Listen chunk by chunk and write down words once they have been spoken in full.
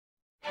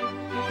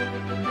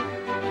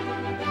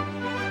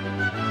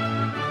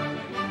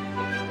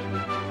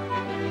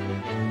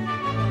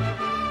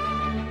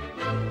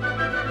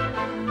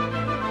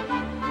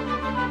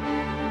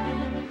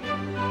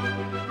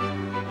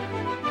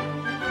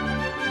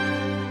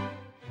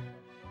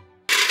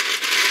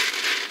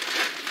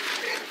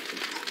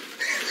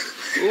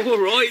All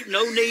right,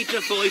 no need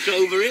to fight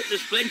over it.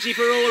 There's plenty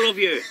for all of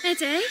you.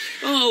 Eddie?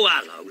 Oh,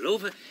 hello,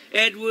 love.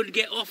 Edward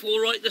get off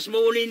all right this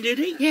morning, did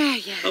he? Yeah.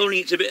 Only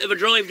it's a bit of a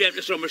drive down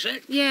to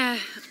Somerset. Yeah.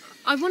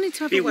 I wanted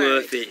to have Be a word.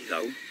 worth it,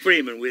 though, for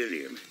him and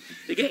William.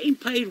 They're getting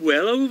paid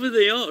well over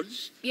the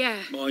odds.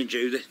 Yeah. Mind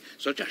you, there's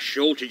such a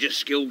shortage of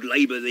skilled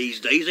labour these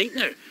days, ain't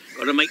there?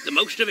 Got to make the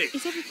most of it.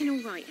 Is everything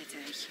all right,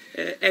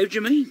 Eddie? How do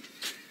you mean?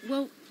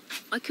 Well,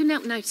 I couldn't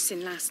help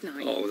noticing last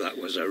night. Oh, that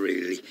was a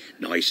really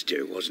nice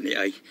do, wasn't it,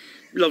 eh?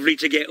 Lovely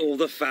to get all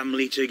the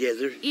family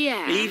together.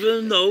 Yeah.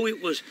 Even though it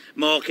was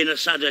marking a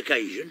sad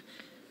occasion.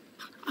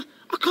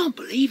 I can't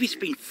believe it's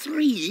been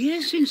 3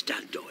 years since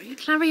Dad died.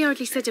 Clarrie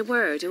hardly said a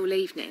word all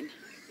evening.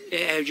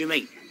 How do you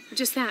mean?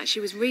 Just that, she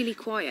was really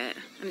quiet,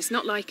 and it's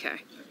not like her.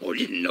 I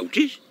didn't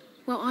notice.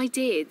 Well, I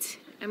did.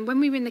 And when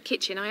we were in the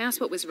kitchen, I asked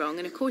what was wrong,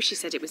 and of course she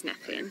said it was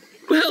nothing.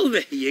 Well,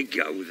 there you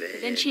go then.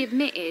 Then she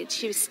admitted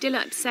she was still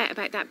upset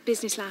about that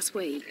business last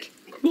week.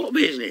 What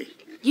business?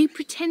 You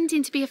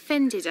pretending to be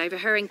offended over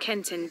her and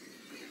Kenton,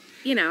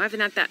 you know,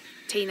 having had that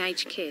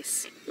teenage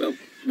kiss. Well,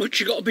 what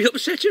you got to be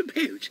upset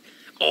about?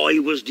 I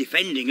was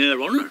defending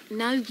her honour.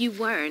 No, you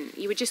weren't.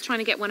 You were just trying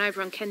to get one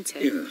over on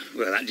Kenton. Yeah,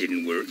 well, that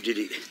didn't work, did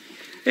it?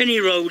 Any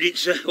road,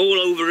 it's all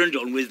over and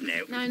done with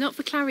now. No, not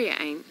for Clarrie it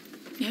ain't.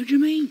 How do you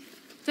mean?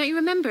 Don't you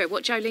remember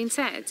what Jolene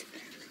said?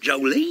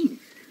 Jolene?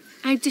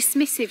 How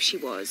dismissive she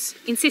was,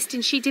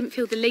 insisting she didn't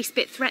feel the least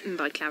bit threatened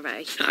by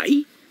Clarrie.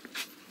 Hey?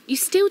 You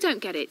still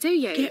don't get it, do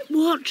you? Get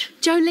what?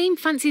 Jolene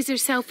fancies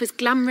herself as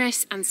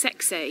glamorous and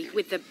sexy,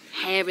 with the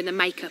hair and the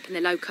makeup and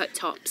the low-cut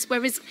tops,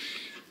 whereas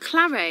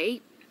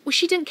Clarrie, well,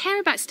 she didn't care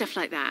about stuff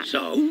like that.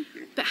 So?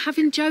 But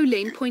having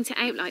Jolene point it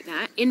out like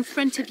that, in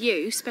front of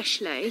you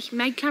especially,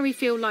 made Clarrie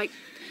feel like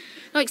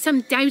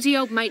some dowdy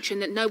old matron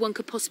that no one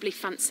could possibly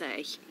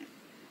fancy.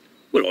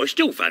 Well, I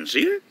still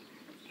fancy her.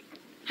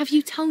 Have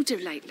you told her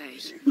lately?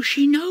 Well,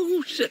 she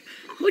knows.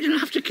 I don't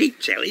have to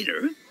keep telling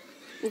her.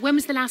 Well, when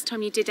was the last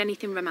time you did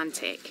anything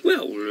romantic?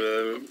 Well,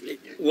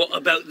 what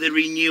about the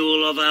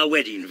renewal of our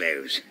wedding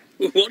vows?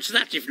 What's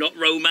that if not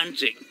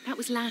romantic? That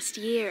was last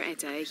year,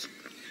 Eddie.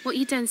 What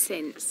you done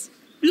since?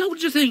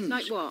 Loads of things.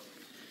 Like what?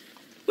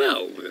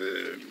 Well,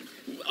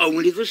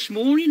 only this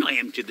morning I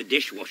emptied the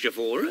dishwasher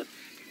for her.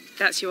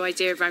 That's your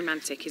idea of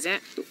romantic, is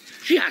it?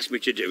 She asked me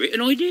to do it,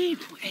 and I did.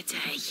 Oh,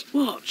 Eddie.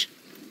 What?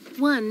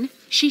 1,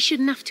 she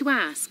shouldn't have to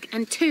ask.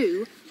 And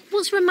 2,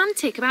 what's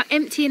romantic about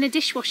emptying a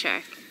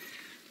dishwasher?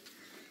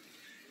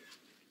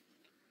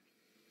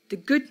 The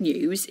good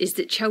news is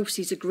that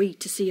Chelsea's agreed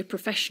to see a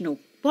professional.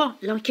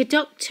 What, like a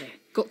doctor?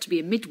 Got to be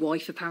a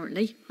midwife,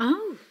 apparently.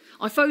 Oh.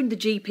 I phoned the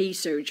GP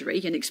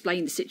surgery and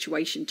explained the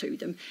situation to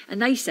them,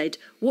 and they said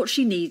what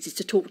she needs is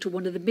to talk to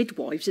one of the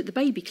midwives at the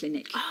baby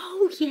clinic.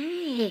 Oh,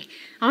 yeah.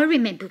 I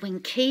remember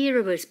when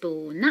Kira was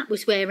born. That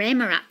was where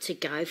Emma had to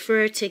go for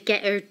her to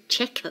get her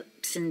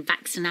checkups and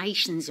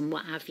vaccinations and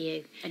what have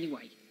you.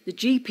 Anyway, the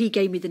GP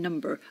gave me the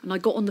number, and I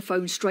got on the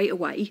phone straight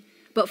away.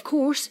 But of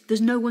course, there's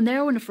no one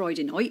there on a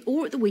Friday night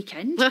or at the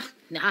weekend. Well,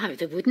 no,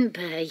 there wouldn't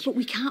be. But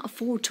we can't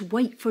afford to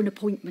wait for an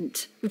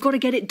appointment. We've got to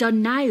get it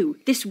done now,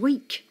 this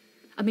week.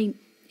 I mean,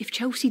 if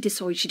Chelsea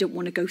decides she don't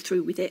want to go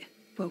through with it,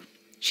 well,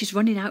 she's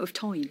running out of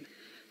time.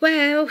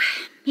 Well,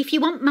 if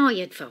you want my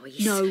advice...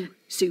 No,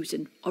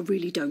 Susan, I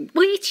really don't.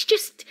 Well, it's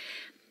just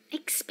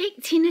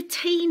expecting a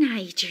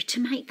teenager to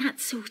make that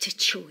sort of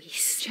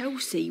choice.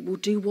 Chelsea will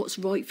do what's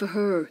right for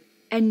her.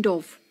 End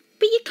of.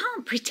 But you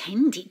can't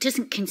pretend it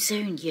doesn't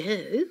concern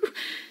you.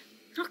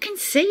 I can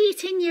see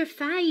it in your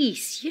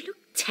face. You look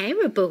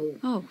terrible.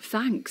 Oh,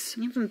 thanks.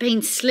 You haven't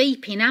been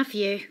sleeping, have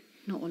you?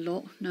 Not a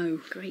lot, no.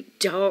 Great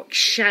dark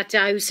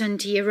shadows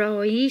under your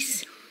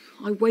eyes.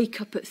 I wake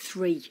up at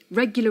 3,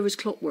 regular as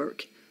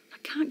clockwork. I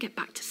can't get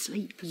back to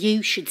sleep.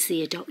 You should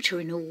see a doctor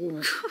and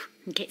all.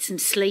 And get some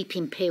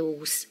sleeping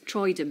pills.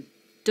 Tried them.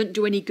 Don't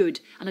do any good,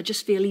 and I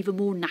just feel even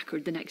more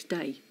knackered the next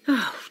day.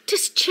 Oh,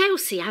 does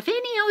Chelsea have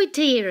any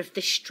idea of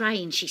the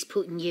strain she's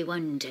putting you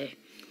under?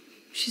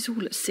 She's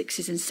all at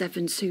 6s and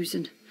 7s,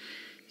 Susan.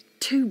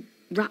 Too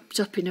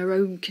wrapped up in her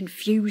own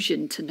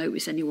confusion to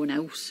notice anyone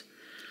else.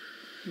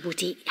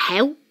 Would it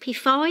help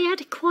if I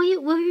had a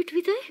quiet word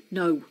with her?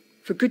 No,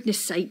 for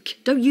goodness sake,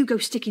 don't you go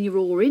sticking your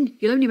oar in.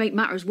 You'll only make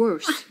matters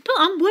worse. But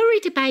I'm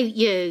worried about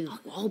you. Oh,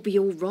 I'll be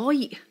all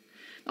right.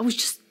 I was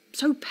just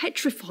so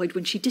petrified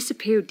when she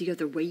disappeared the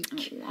other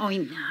week. Oh, I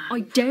know. I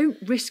don't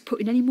risk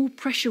putting any more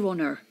pressure on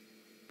her.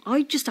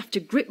 I just have to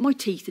grit my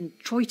teeth and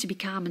try to be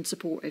calm and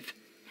supportive.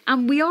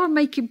 And we are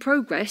making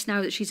progress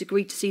now that she's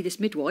agreed to see this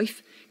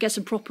midwife. Get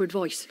some proper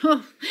advice.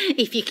 Oh,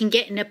 if you can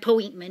get an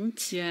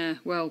appointment. Yeah,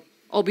 well,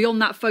 I'll be on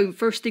that phone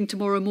first thing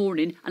tomorrow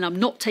morning, and I'm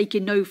not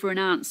taking no for an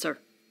answer.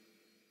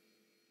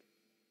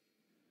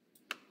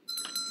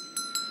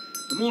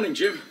 Good morning,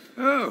 Jim.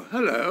 Oh,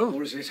 hello.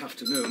 Or is it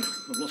afternoon?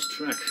 I've lost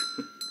track.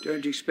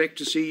 Don't expect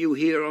to see you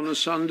here on a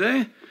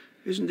Sunday.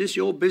 Isn't this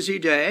your busy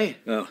day?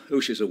 Oh,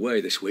 Usha's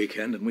away this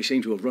weekend and we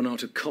seem to have run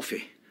out of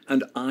coffee.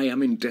 And I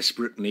am in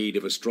desperate need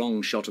of a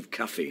strong shot of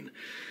caffeine.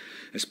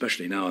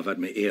 Especially now I've had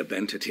my ear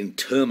bent at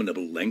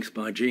interminable length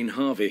by Jean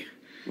Harvey.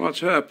 What's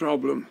her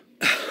problem?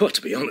 Well,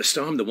 to be honest,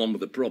 I'm the one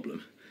with the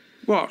problem.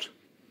 What?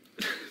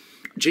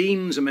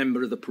 Jean's a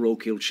member of the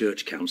parochial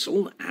church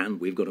council, and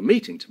we've got a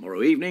meeting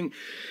tomorrow evening.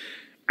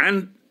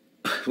 And,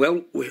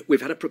 well,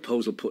 we've had a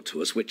proposal put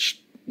to us which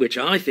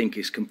I think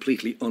is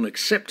completely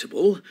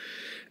unacceptable,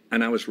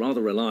 and I was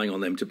rather relying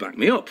on them to back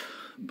me up.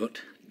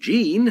 But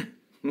Jean,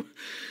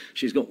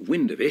 she's got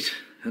wind of it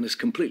and has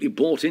completely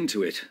bought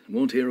into it and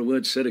won't hear a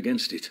word said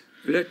against it.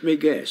 Let me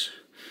guess.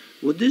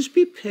 Would this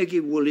be Peggy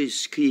Woolley's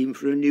scheme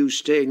for a new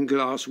stained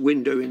glass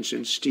window in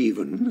St.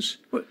 Stephen's?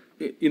 What,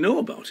 you know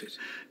about it?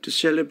 To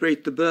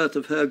celebrate the birth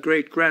of her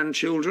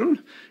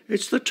great-grandchildren?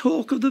 It's the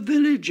talk of the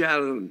village,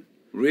 Alan.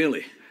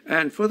 Really?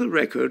 And for the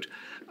record,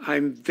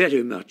 I'm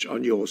very much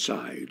on your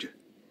side.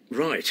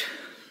 Right.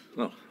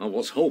 Well, I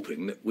was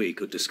hoping that we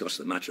could discuss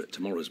the matter at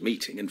tomorrow's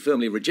meeting and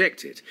firmly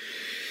reject it.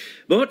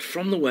 But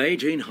from the way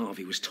Jean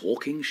Harvey was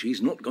talking,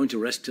 she's not going to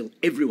rest till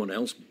everyone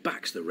else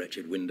backs the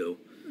wretched window.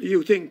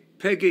 You think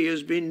Peggy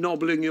has been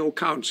nobbling your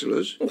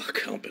councillors? Oh, I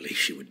can't believe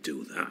she would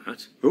do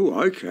that. Oh,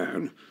 I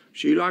can.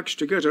 She likes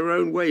to get her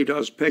own way,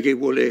 does Peggy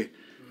Woolley.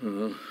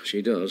 Oh,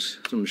 she does,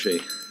 doesn't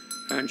she?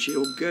 And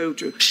she'll go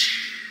to...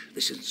 Shh!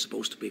 This isn't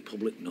supposed to be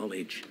public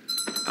knowledge.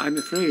 I'm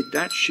afraid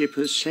that ship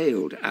has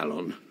sailed,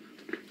 Alan.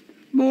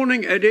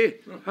 Morning, Eddie.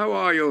 How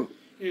are you?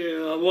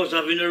 Yeah, I was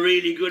having a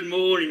really good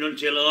morning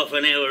until half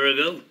an hour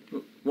ago.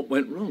 What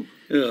went wrong?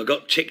 I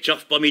got ticked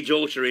off by my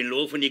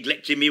daughter-in-law for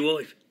neglecting me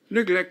wife.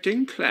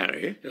 Neglecting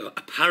Clarrie?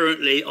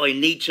 Apparently, I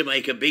need to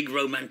make a big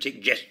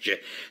romantic gesture,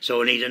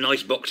 so I need a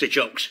nice box of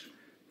chocks.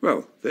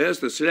 Well, there's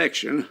the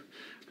selection.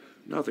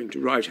 Nothing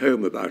to write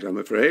home about, I'm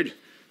afraid.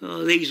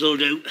 Oh, these'll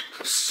do.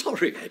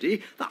 Sorry,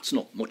 Eddie, that's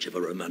not much of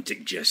a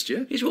romantic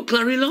gesture. It's what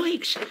Clarrie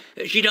likes.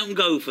 She don't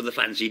go for the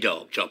fancy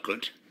dark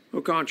chocolate.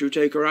 Well, can't you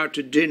take her out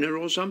to dinner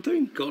or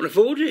something? Can't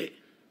afford it.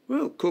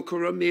 Well, cook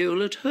her a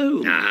meal at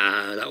home.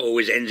 Nah, that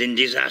always ends in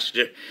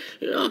disaster.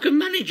 I can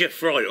manage a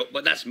fry-up,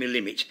 but that's my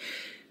limit.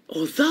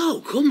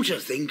 Although, come to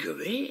think of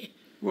it...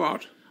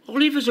 What?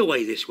 Oliver's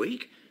away this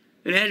week,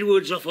 and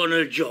Edward's off on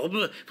a job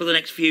for the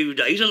next few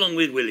days along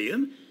with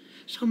William.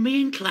 So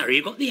me and Clarrie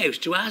have got the house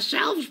to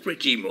ourselves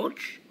pretty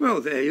much. Well,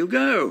 there you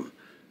go.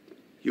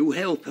 You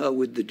help her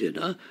with the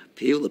dinner,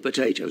 peel the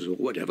potatoes or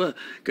whatever,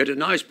 get a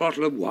nice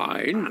bottle of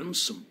wine. And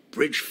some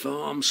Bridge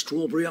Farm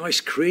strawberry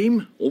ice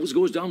cream. Always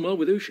goes down well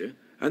with Usha.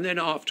 And then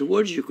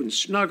afterwards you can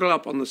snuggle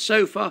up on the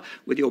sofa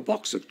with your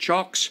box of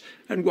chocks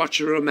and watch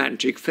a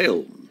romantic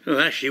film. Well,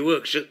 as she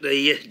works at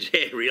the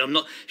dairy, I'm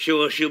not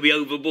sure she'll be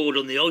overboard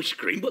on the ice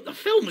cream, but the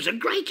film's a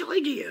great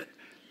idea.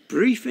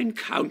 Brief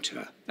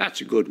Encounter.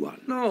 That's a good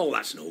one. No,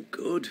 that's no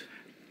good.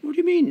 What do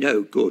you mean,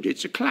 no good?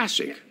 It's a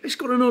classic. It's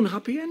got an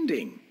unhappy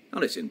ending.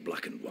 And it's in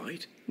black and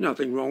white.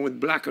 Nothing wrong with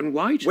black and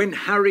white. When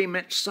Harry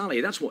Met Sally,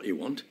 that's what you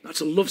want.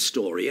 That's a love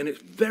story and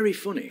it's very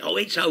funny. Oh,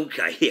 it's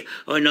okay.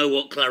 I know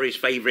what Clarrie's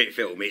favourite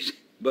film is.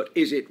 But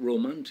is it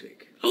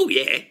romantic? Oh,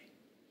 yeah.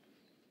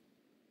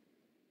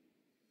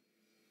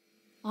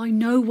 I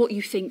know what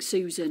you think,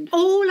 Susan.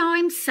 All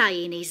I'm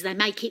saying is they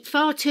make it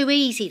far too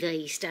easy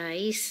these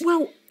days.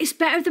 Well, it's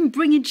better than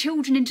bringing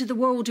children into the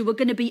world who are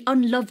going to be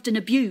unloved and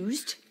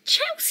abused.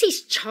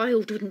 Chelsea's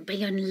child wouldn't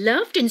be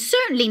unloved and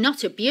certainly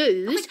not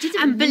abused.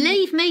 And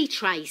believe me,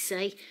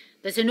 Tracy,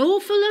 there's an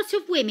awful lot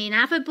of women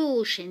have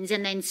abortions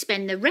and then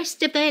spend the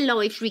rest of their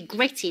lives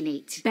regretting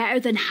it. Better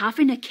than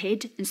having a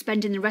kid and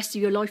spending the rest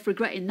of your life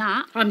regretting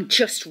that. I'm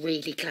just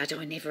really glad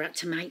I never had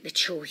to make the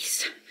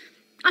choice.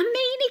 I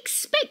mean,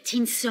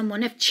 expecting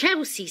someone of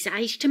Chelsea's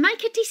age to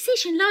make a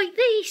decision like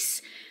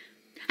this.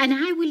 And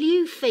how will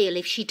you feel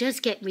if she does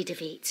get rid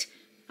of it?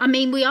 I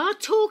mean, we are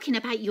talking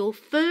about your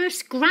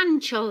first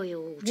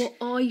grandchild. What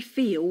I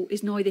feel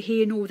is neither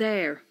here nor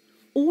there.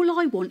 All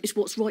I want is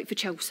what's right for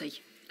Chelsea.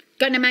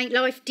 Gonna make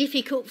life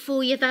difficult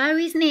for you, though,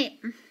 isn't it?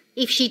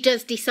 If she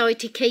does decide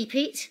to keep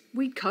it.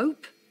 We'd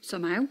cope,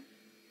 somehow.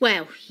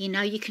 Well, you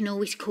know you can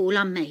always call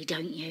on me,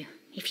 don't you?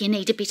 If you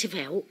need a bit of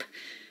help.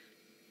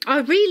 I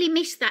really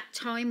missed that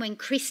time when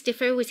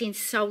Christopher was in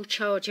sole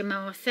charge of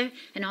Martha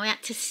and I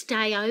had to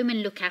stay home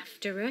and look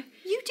after her.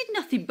 You did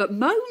nothing but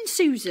moan,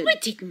 Susan. I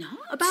did not.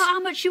 About how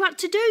much you had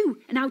to do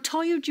and how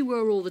tired you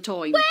were all the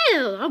time.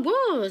 Well, I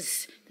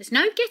was. There's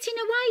no getting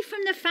away from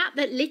the fact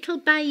that little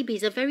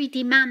babies are very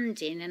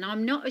demanding and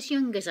I'm not as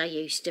young as I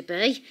used to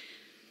be.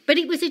 But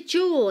it was a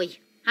joy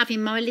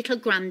having my little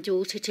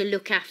granddaughter to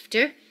look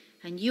after,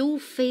 and you'll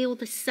feel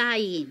the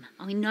same.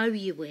 I know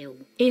you will.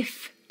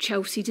 If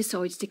Chelsea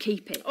decides to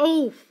keep it.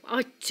 Oh,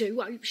 I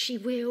do hope she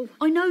will.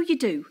 I know you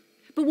do.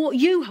 But what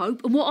you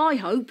hope and what I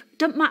hope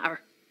don't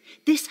matter.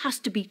 This has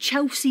to be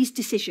Chelsea's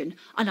decision,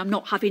 and I'm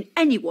not having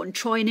anyone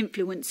try and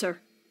influence her.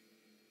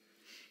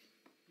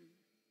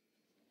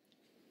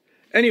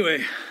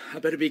 Anyway, I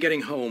better be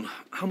getting home.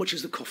 How much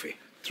is the coffee?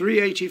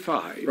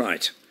 385.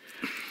 Right.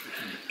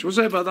 'Twas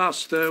ever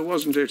thus, though,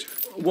 wasn't it?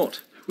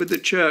 What? With the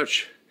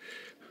church.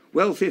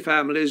 Wealthy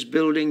families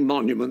building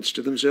monuments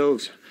to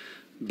themselves,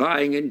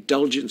 buying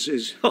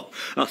indulgences. Oh,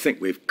 I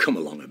think we've come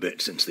along a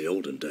bit since the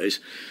olden days.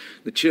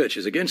 The church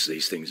is against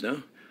these things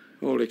now.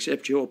 All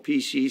except your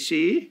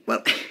PCC.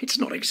 Well, it's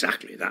not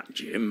exactly that,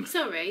 Jim.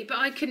 Sorry, but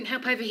I couldn't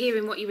help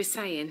overhearing what you were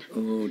saying.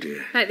 Oh,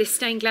 dear. About this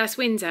stained glass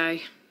window.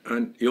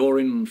 And you're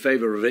in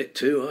favour of it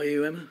too, are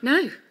you, Emma?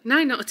 No,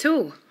 not at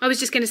all. I was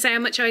just going to say how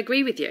much I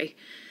agree with you.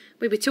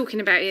 We were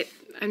talking about it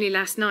only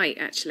last night,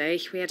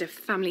 actually. We had a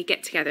family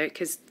get-together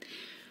because,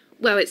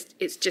 well,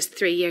 it's just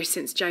 3 years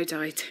since Joe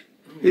died.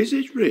 Is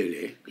it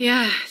really?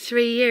 Yeah,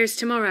 3 years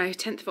tomorrow,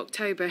 10th of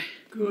October.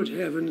 Good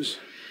heavens.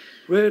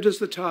 Where does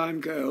the time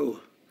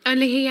go?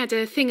 Only he had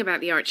a thing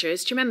about the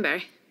Archers, do you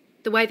remember?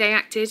 The way they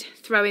acted,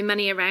 throwing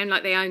money around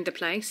like they owned the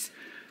place.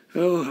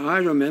 Oh, I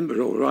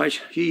remember all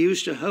right. He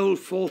used to hold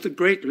forth at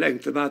great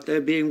length about there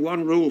being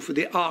one rule for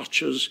the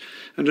Archers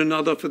and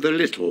another for the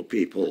little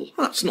people.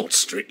 Well, that's not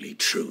strictly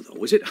true,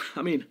 though, is it?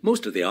 I mean,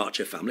 most of the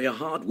Archer family are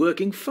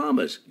hard-working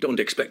farmers.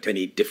 Don't expect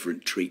any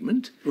different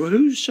treatment. Well,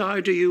 whose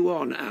side are you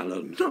on,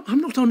 Alan? No,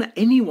 I'm not on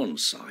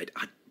anyone's side.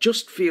 I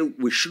just feel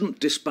we shouldn't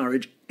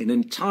disparage an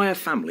entire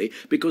family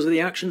because of the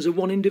actions of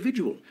one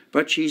individual.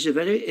 But she's a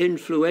very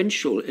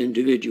influential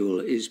individual,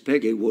 is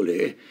Peggy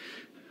Woolley.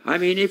 I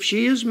mean, if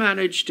she has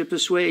managed to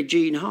persuade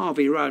Jean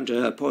Harvey round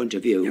to her point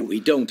of view... Yeah, we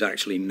don't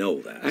actually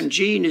know that. And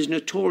Jean is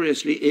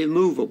notoriously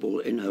immovable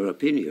in her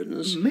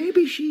opinions...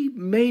 Maybe she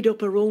made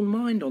up her own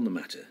mind on the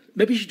matter.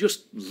 Maybe she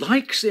just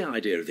likes the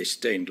idea of this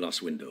stained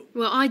glass window.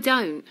 Well, I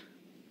don't.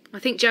 I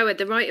think Joe had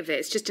the right of it.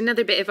 It's just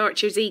another bit of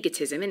Archer's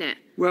egotism, isn't it?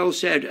 Well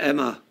said,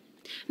 Emma.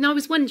 No, I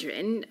was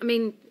wondering, I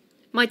mean,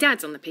 my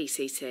dad's on the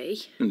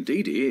PCC.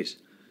 Indeed he is.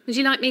 Would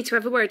you like me to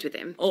have a word with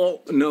him?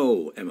 Oh,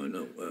 no, Emma,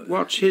 no.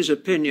 What's his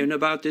opinion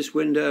about this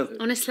window?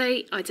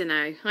 Honestly, I don't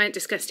know. I ain't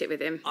discussed it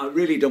with him. I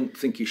really don't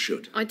think you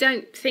should. I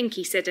don't think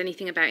he said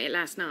anything about it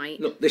last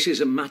night. Look, this is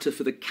a matter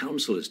for the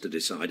councillors to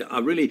decide. I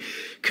really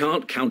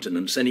can't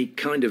countenance any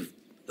kind of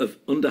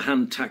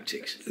underhand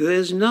tactics.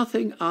 There's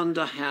nothing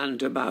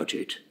underhand about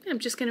it. I'm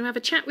just going to have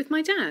a chat with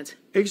my dad.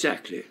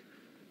 Exactly.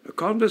 A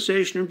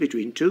conversation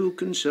between two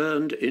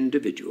concerned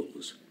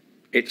individuals.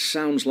 It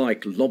sounds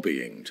like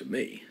lobbying to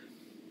me.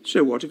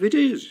 So what if it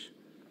is?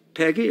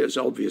 Peggy has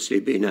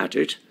obviously been at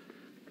it.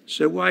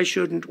 So why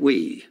shouldn't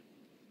we?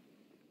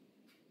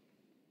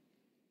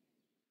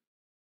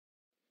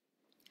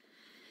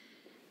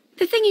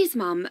 The thing is,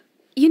 Mum,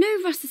 you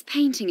know Russ's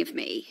painting of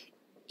me?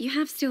 You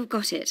have still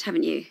got it,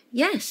 haven't you?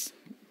 Yes.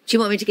 Do you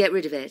want me to get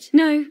rid of it?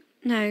 No.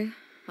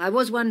 I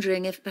was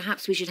wondering if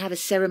perhaps we should have a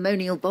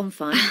ceremonial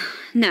bonfire.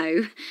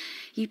 No.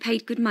 You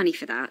paid good money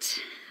for that.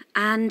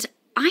 And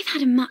I've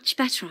had a much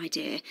better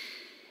idea.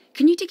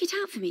 Can you dig it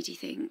out for me, do you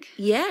think?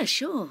 Yeah,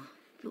 sure.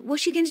 But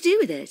what's she going to do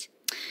with it?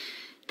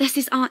 There's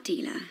this art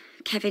dealer,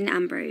 Kevin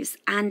Ambrose,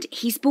 and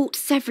he's bought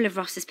several of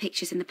Ross's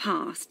pictures in the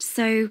past,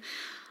 so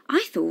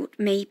I thought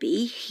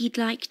maybe he'd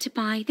like to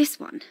buy this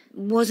one.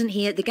 Wasn't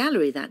he at the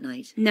gallery that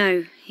night?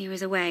 No, he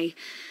was away,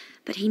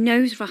 but he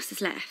knows Ross has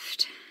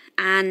left,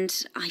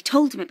 and I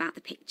told him about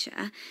the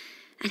picture,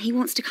 and he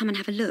wants to come and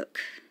have a look,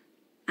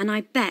 and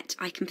I bet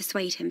I can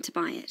persuade him to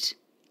buy it.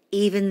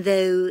 Even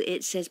though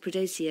it says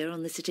Borsetshire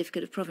on the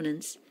certificate of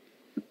provenance?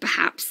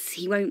 Perhaps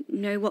he won't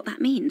know what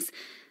that means.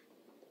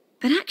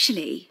 But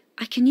actually,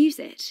 I can use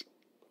it.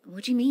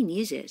 What do you mean,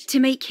 use it? To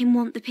make him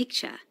want the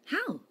picture.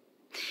 How?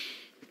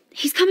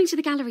 He's coming to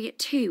the gallery at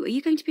 2. Are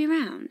you going to be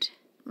around?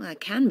 Well, I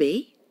can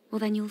be. Well,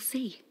 then you'll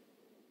see.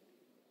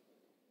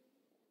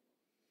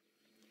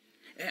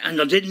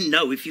 And I didn't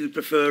know if you'd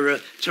prefer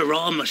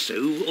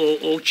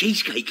tiramisu or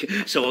cheesecake,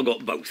 so I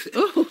got both.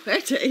 Oh,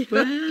 Eddie.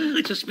 Well,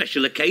 it's a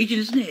special occasion,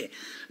 isn't it?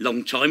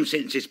 Long time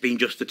since it's been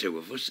just the two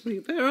of us.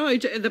 You better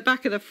hide it in the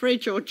back of the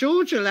fridge or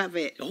George will have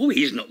it. Oh,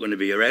 he's not going to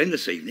be around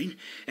this evening.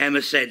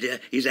 Emma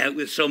said he's out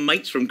with some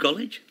mates from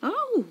college.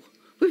 Oh,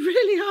 we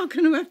really are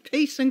going to have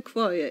peace and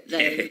quiet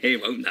then.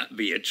 Won't that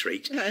be a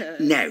treat?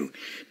 Now,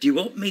 do you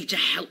want me to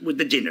help with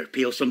the dinner,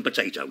 peel some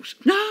potatoes?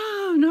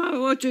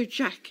 No, I do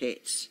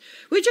jackets.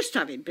 We're just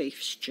having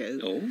beef stew.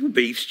 Oh,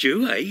 beef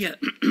stew, eh?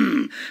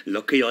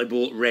 Lucky I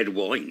bought red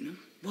wine.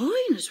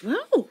 Wine as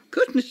well?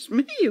 Goodness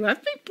me, you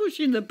have been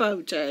pushing the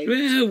boat, eh?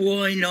 Well,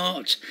 why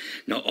not?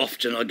 Not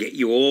often I get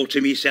you all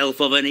to myself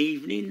of an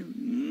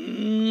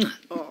evening.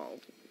 Oh,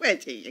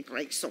 Eddie, you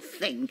great soft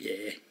thing.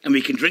 Yeah, and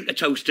we can drink a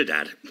toast to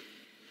Dad.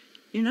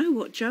 You know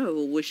what Joe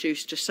always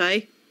used to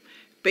say?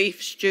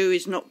 Beef stew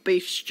is not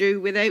beef stew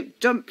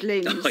without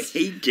dumplings. Oh,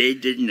 he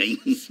did, didn't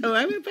he? So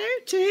how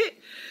about it?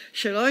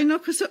 Shall I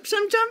knock us up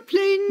some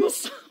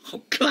dumplings?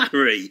 Oh,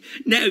 Clarrie,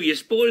 now you're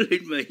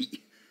spoiling me.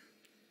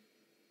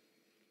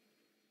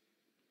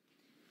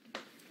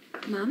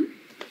 Mum,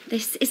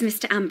 this is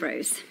Mr.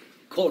 Ambrose.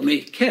 Call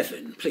me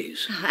Kevin,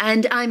 please.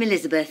 And I'm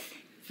Elizabeth.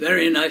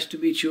 Very nice to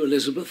meet you,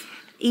 Elizabeth.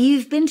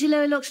 You've been to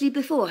Lower Loxley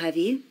before, have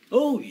you?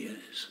 Oh,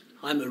 yes.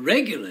 I'm a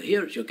regular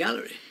here at your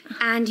gallery.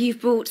 And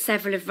you've bought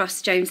several of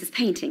Ross Jones's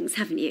paintings,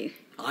 haven't you?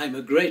 I'm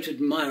a great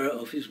admirer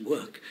of his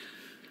work.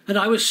 And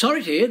I was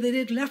sorry to hear that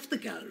he'd left the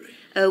gallery.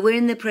 We're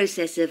in the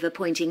process of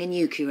appointing a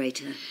new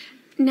curator.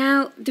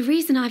 Now, the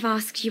reason I've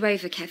asked you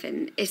over,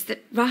 Kevin, is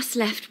that Russ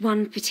left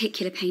one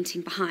particular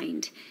painting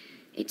behind.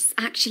 It's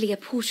actually a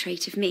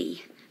portrait of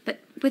me, but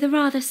with a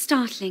rather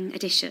startling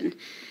addition.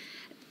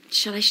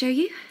 Shall I show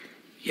you?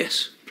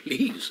 Yes,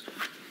 please.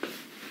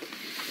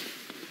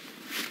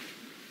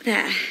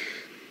 There.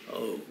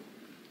 Oh,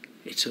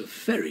 it's a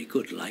very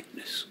good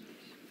likeness.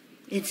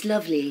 It's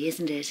lovely,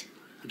 isn't it?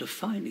 And a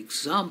fine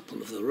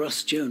example of the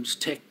Russ Jones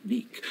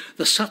technique,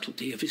 the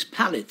subtlety of his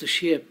palette, the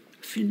sheer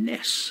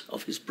finesse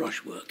of his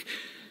brushwork.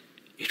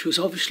 It was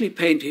obviously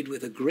painted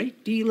with a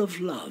great deal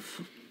of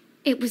love.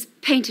 It was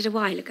painted a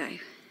while ago,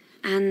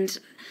 and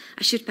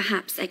I should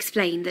perhaps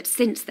explain that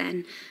since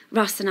then,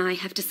 Russ and I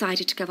have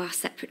decided to go our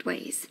separate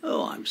ways.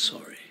 Oh, I'm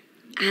sorry.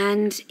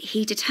 And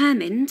he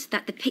determined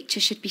that the picture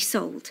should be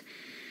sold.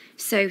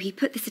 So he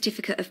put the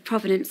certificate of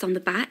provenance on the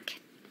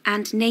back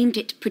and named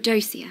it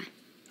Borsetshire.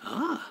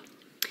 Ah.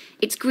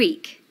 It's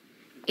Greek.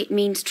 It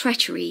means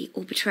treachery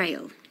or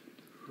betrayal.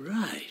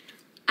 Right.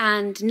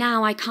 And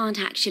now I can't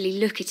actually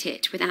look at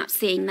it without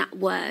seeing that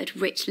word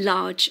writ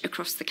large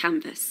across the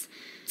canvas.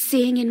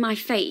 Seeing in my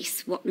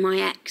face what my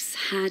ex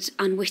had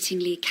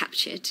unwittingly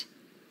captured.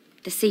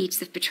 The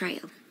seeds of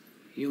betrayal.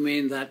 You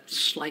mean that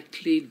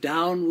slightly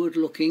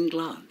downward-looking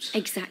glance?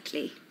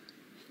 Exactly.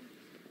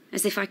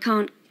 As if I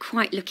can't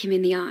quite look him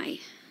in the eye.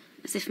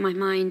 As if my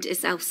mind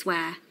is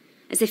elsewhere.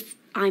 As if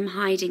I'm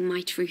hiding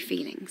my true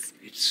feelings.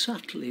 It's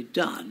subtly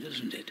done,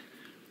 isn't it?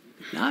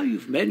 But now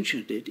you've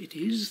mentioned it, it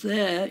is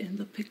there in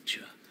the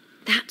picture.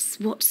 That's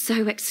what's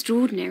so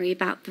extraordinary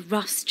about the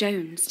Russ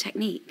Jones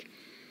technique.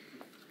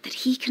 That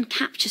he can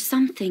capture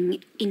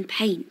something in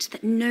paint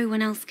that no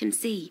one else can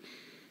see.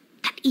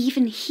 That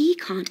even he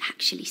can't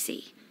actually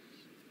see.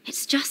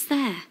 It's just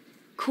there,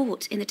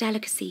 caught in the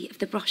delicacy of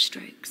the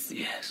brushstrokes.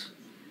 Yes.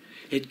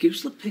 It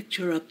gives the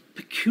picture a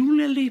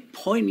peculiarly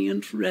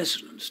poignant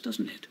resonance,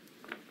 doesn't it?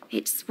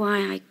 It's why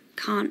I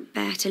can't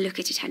bear to look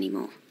at it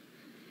anymore.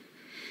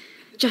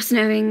 Just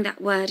knowing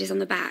that word is on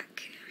the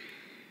back,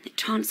 it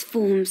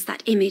transforms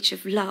that image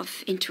of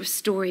love into a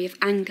story of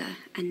anger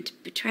and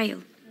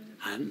betrayal.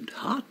 And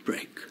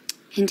heartbreak.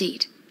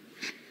 Indeed.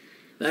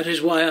 That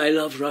is why I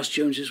love Russ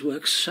Jones's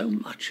work so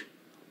much.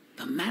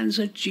 The man's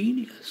a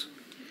genius.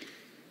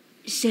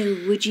 So,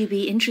 would you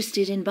be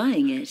interested in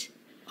buying it?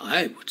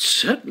 I would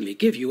certainly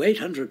give you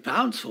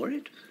 £800 for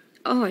it.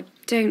 Oh, I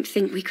don't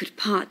think we could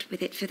part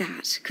with it for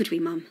that, could we,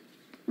 Mum?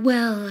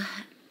 Well,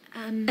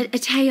 A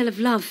tale of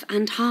love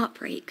and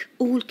heartbreak,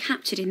 all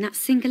captured in that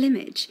single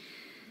image.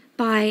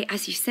 By,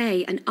 as you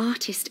say, an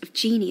artist of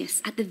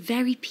genius at the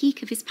very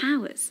peak of his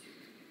powers.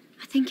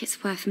 I think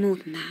it's worth more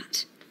than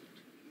that.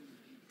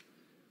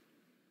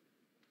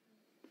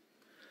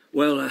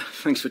 Well,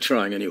 thanks for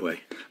trying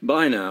anyway.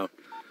 Bye now.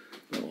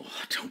 Oh,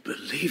 I don't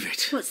believe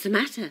it. What's the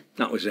matter?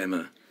 That was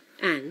Emma.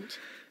 And?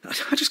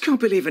 I just can't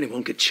believe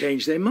anyone could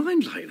change their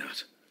mind like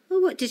that.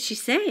 Well, what did she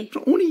say?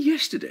 Only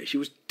yesterday she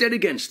was dead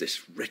against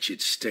this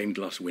wretched stained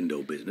glass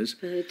window business.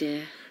 Oh,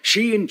 dear.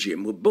 She and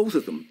Jim were both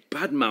of them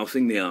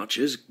bad-mouthing the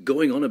Archers,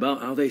 going on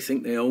about how they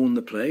think they own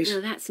the place.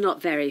 No, that's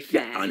not very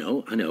fair. Yeah, I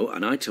know,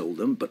 and I told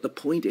them, but the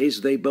point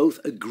is they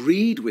both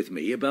agreed with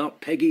me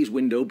about Peggy's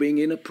window being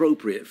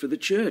inappropriate for the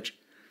church.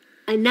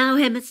 And now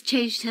Emma's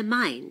changed her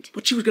mind.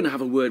 But she was going to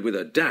have a word with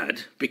her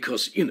dad,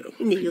 because, you know...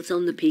 Neil's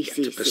on the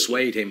PCC. To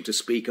persuade him to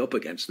speak up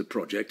against the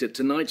project at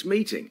tonight's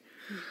meeting.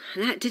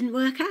 That didn't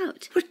work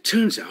out. But it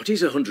turns out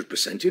he's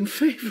 100% in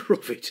favour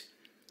of it.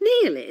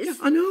 Neil is? Yeah,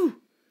 I know.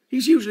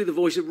 He's usually the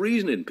voice of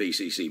reason in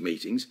PCC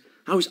meetings.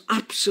 I was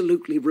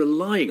absolutely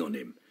relying on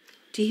him.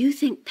 Do you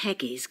think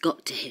Peggy's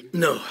got to him?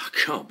 No, I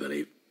can't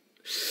believe...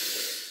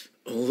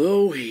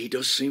 Although he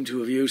does seem to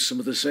have used some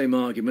of the same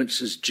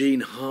arguments as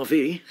Jean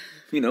Harvey.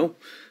 You know,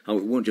 how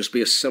it won't just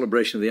be a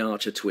celebration of the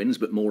Archer twins,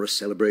 but more a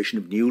celebration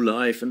of new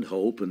life and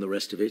hope and the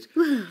rest of it.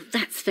 Well,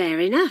 that's fair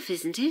enough,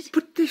 isn't it?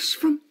 But this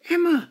from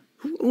Emma,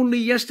 who only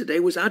yesterday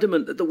was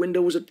adamant that the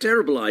window was a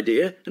terrible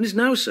idea and is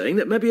now saying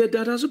that maybe her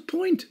dad has a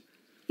point.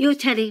 You're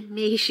telling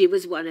me she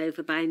was won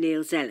over by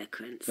Neil's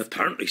eloquence?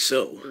 Apparently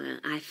so. Well,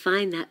 I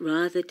find that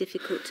rather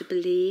difficult to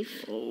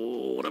believe.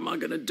 Oh, what am I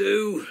going to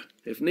do?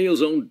 If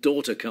Neil's own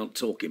daughter can't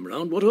talk him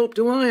round, what hope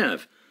do I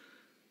have?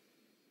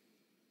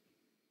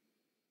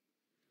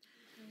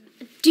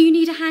 Do you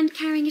need a hand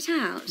carrying it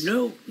out?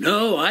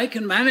 No, I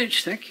can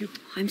manage, thank you.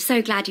 I'm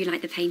so glad you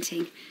like the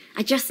painting.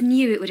 I just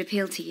knew it would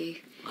appeal to you.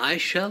 I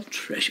shall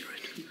treasure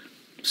it.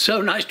 So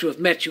nice to have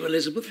met you,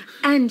 Elizabeth.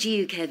 And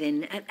you,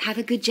 Kevin. Have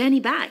a good journey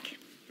back.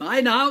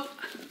 Bye now.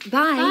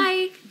 Bye.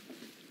 Bye.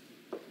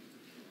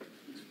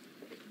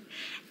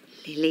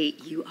 Lily,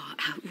 you are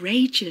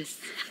outrageous.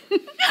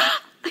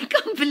 I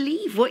can't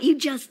believe what you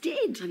just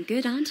did. I'm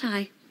good, aren't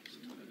I?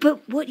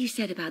 But what you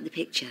said about the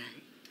picture,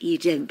 you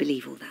don't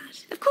believe all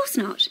that? Of course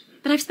not.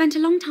 But I've spent a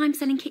long time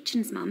selling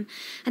kitchens, Mum,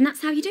 and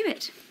that's how you do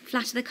it.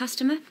 Flatter the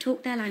customer,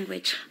 talk their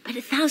language. But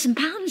 £1,000,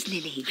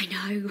 Lily. I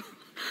know.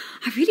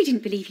 I really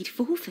didn't believe he'd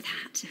fall for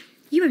that.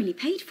 You only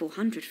paid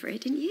 $400 for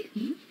it, didn't you?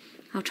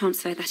 Mm-hmm. I'll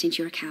transfer that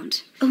into your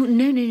account. Oh,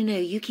 no.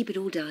 You keep it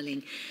all,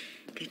 darling.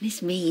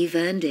 Goodness me, you've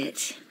earned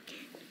it.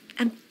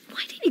 And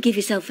why don't you give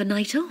yourself a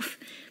night off?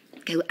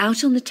 Go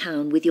out on the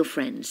town with your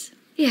friends.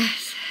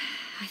 Yes,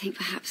 I think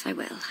perhaps I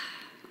will.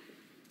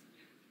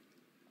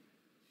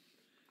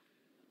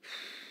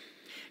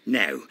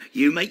 Now,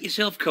 you make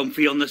yourself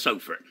comfy on the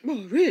sofa. Well,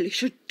 I really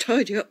should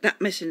tidy up that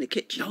mess in the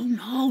kitchen.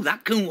 No,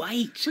 that can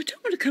wait. I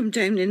don't want to come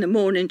down in the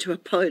morning to a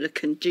pile of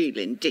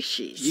congealing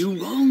dishes. You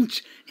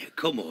won't. Now,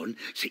 come on,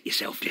 sit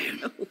yourself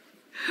down.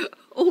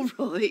 All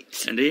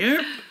right. And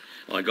here,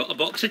 I got a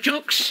box of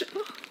chocks.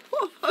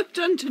 What have I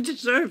done to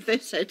deserve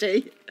this,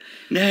 Eddie?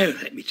 Now,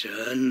 let me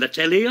turn the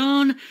telly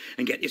on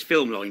and get this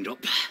film lined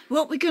up.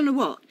 What we going to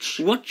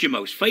watch? What's your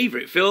most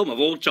favourite film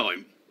of all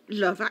time?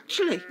 Love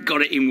Actually.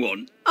 Got it in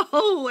one.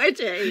 Oh,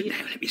 Eddie.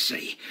 Now, let me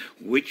see.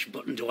 Which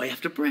button do I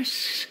have to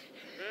press?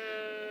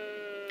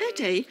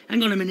 Eddie.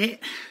 Hang on a minute.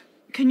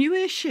 Can you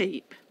hear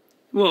sheep?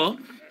 What?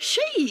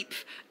 Sheep!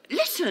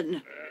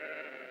 Listen.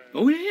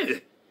 Oh, yeah.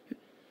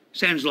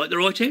 Sounds like they're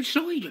right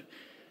outside.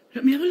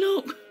 Let me have a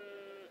look.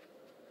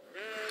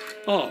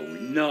 Oh,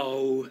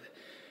 no.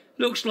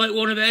 Looks like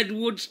one of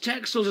Edward's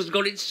texels has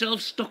got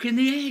itself stuck in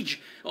the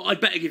edge. Oh, I'd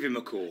better give him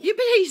a call. Yeah,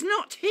 but he's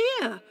not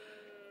here.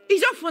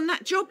 He's off on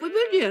that job with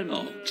William.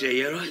 Oh,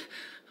 dear.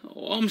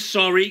 I'm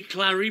sorry,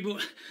 Clarrie,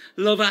 but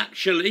Love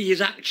Actually is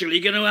actually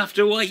going to have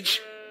to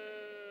wait.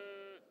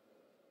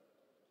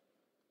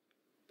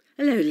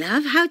 Hello,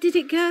 love. How did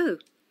it go?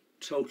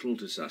 Total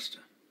disaster.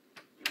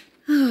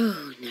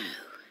 Oh, no.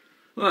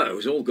 Well, it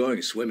was all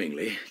going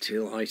swimmingly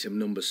till item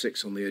number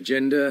 6 on the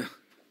agenda,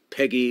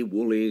 Peggy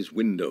Woolley's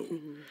window.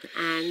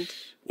 And?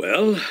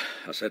 Well,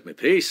 I said my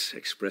piece,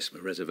 expressed my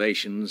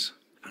reservations,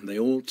 and they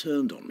all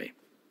turned on me.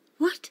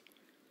 What?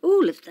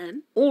 All of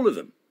them? All of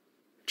them.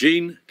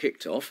 Jean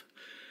kicked off,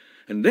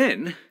 and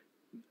then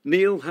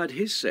Neil had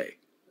his say.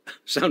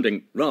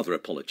 Sounding rather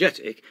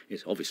apologetic,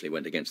 it obviously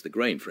went against the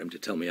grain for him to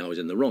tell me I was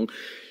in the wrong,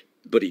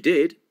 but he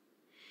did.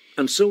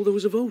 And so there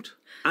was a vote,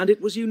 and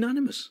it was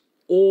unanimous.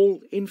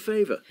 All in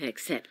favour.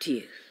 Except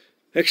you.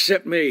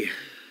 Except me.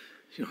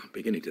 You know, I'm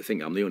beginning to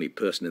think I'm the only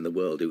person in the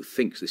world who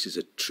thinks this is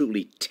a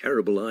truly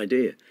terrible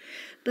idea.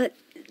 But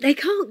they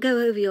can't go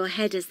over your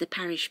head as the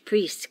parish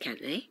priest, can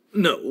they?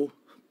 No,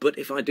 but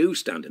if I do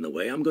stand in the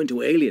way, I'm going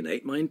to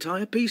alienate my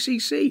entire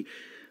PCC,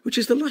 which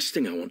is the last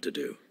thing I want to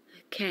do.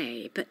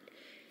 OK, but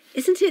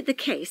isn't it the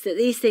case that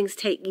these things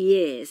take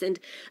years and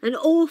an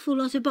awful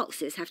lot of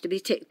boxes have to be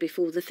ticked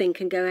before the thing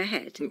can go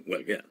ahead?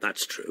 Well, yeah,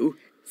 that's true.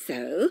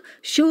 So,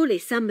 surely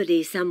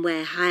somebody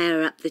somewhere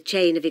higher up the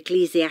chain of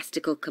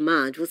ecclesiastical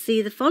command will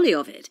see the folly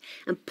of it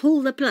and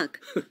pull the plug.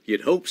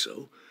 You'd hope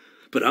so.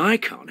 But I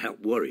can't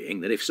help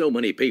worrying that if so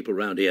many people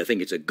round here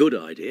think it's a good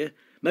idea,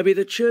 maybe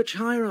the church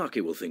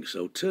hierarchy will think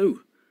so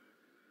too.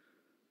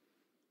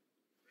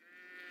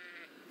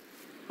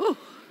 Oh,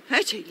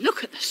 Eddie,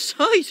 look at the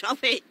size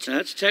of it.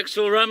 That's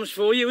Texel Rams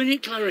for you, isn't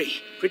it, Clarrie?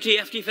 Pretty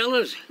hefty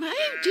fellas. How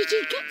did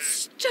he get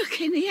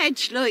stuck in the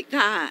edge like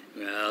that?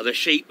 Well, the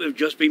sheep have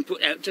just been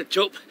put out to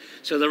tup,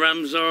 so the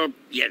rams are,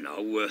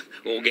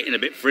 all getting a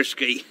bit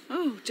frisky.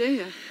 Oh,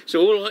 dear.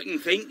 So all I can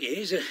think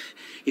is,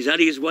 he's had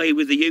his way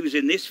with the ewes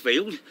in this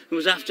field and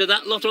was after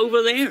that lot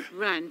over there.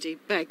 Randy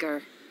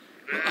beggar.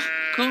 Well,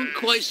 I can't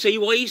quite see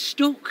why he's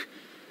stuck.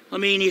 I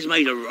mean, he's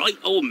made a right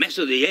old mess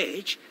of the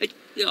edge.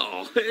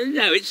 Now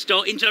it's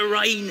starting to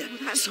rain. Well,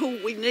 that's all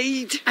we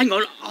need. Hang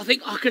on, I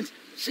think I can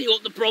see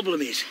what the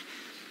problem is.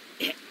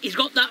 Yeah, he's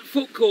got that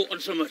foot caught on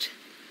something.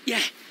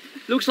 Yeah,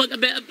 looks like a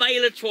bit of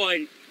bale of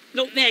twine.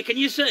 Look there, can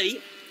you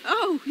see?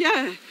 Oh,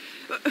 yeah.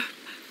 But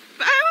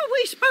how are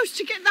we supposed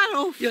to get that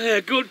off? Yeah,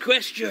 good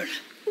question.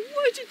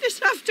 Why did this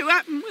have to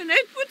happen when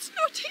Edward's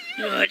not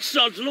here? Yeah, it's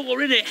sod's law,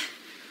 innit?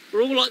 For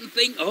all I can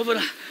think of,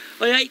 and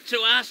I hate to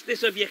ask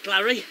this of you,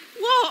 Clarrie.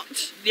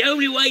 What? The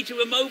only way to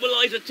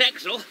immobilise a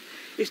texel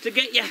is to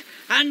get your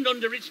hand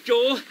under its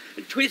jaw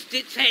and twist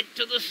its head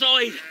to the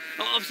side.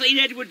 I've seen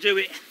Edward do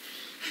it,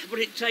 but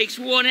it takes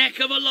one heck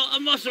of a lot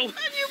of muscle. And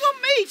you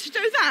want me to do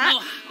that?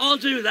 Oh, I'll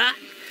do that,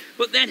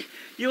 but then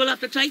you'll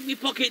have to take me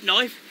pocket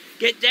knife,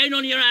 get down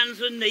on your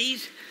hands and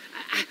knees,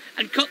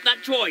 and cut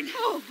that twine.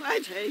 Oh,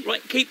 Eddie.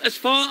 Right, keep as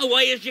far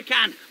away as you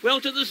can,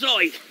 well to the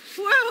side.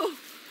 Well,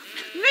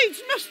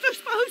 needs must, I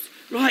suppose.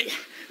 Right,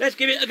 let's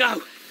give it a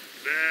go.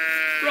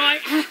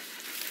 Right,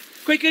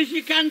 quick as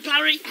you can,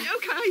 Clarrie.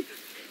 OK.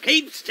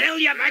 Keep still,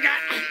 you beggar.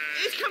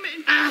 He's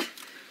coming.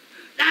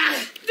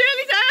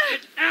 Nearly there.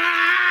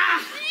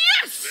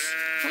 Yes!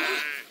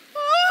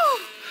 Oh.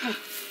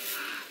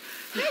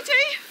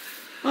 Eddie.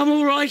 I'm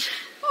all right.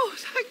 Oh,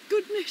 thank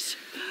goodness.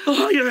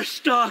 Oh, you're a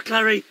star,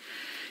 Clarrie.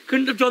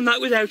 Couldn't have done that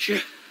without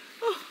you.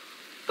 Oh,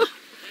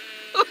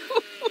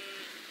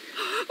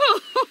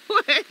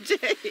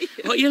 Eddie.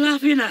 What are you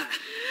laughing at?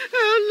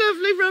 Our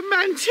lovely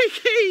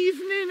romantic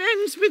evening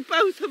ends with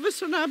both of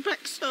us on our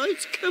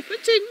backsides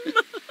covered in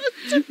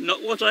mud.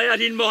 Not what I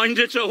had in mind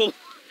at all.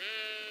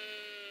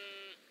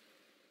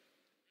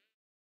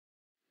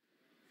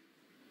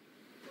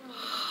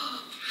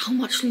 How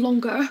much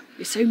longer?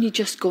 It's only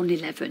just gone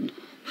 11.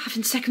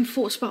 Having second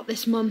thoughts about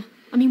this, Mum.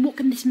 I mean, what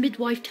can this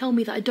midwife tell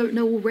me that I don't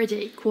know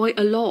already? Quite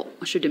a lot,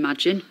 I should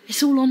imagine.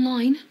 It's all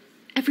online.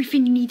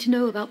 Everything you need to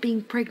know about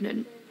being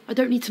pregnant. I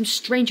don't need some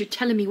stranger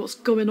telling me what's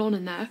going on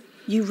in there.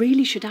 You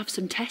really should have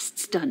some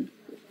tests done.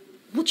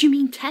 What do you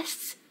mean,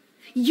 tests?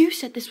 You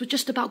said this was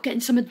just about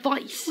getting some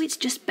advice. Oh, it's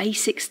just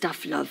basic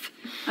stuff, love.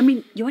 I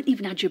mean, you haven't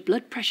even had your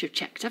blood pressure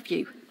checked, have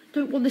you? I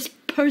don't want this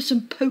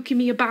person poking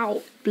me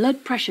about.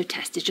 Blood pressure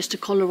test is just a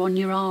collar on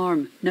your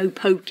arm. No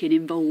poking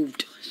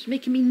involved. It's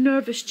making me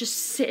nervous just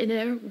sitting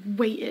there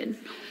waiting.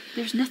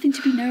 There's nothing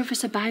to be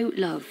nervous about,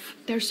 love.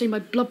 They're saying my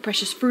blood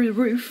pressure's through the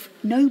roof.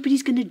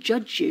 Nobody's going to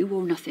judge you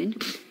or nothing.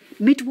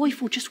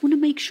 Midwife will just want to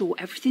make sure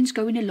everything's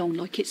going along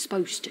like it's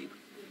supposed to.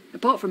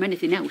 Apart from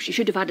anything else, you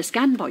should have had a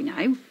scan by now.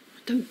 I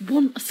don't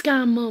want a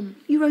scan, Mum.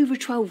 You're over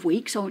 12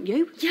 weeks, aren't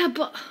you? Yeah,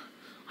 but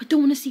I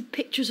don't want to see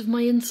pictures of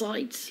my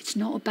insides. It's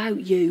not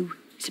about you.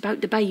 It's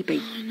about the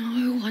baby. I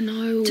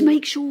know. To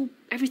make sure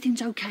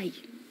everything's okay.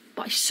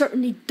 But I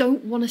certainly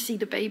don't want to see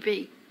the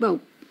baby. Well,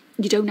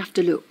 you don't have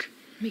to look.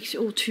 Makes it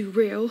all too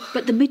real.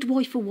 But the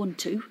midwife will want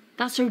to.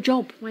 That's her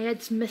job. My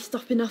head's messed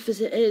up enough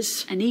as it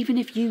is. And even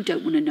if you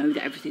don't want to know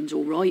that everything's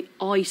all right,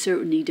 I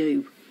certainly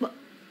do. But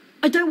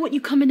I don't want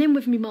you coming in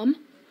with me, Mum.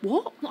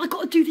 What? Well, I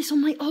got to do this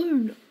on my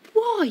own.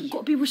 Why? Got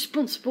to be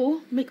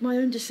responsible, make my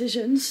own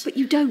decisions. But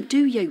you don't,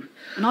 do you?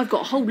 And I've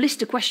got a whole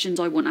list of questions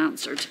I want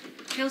answered.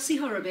 Chelsea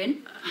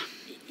Horrobin?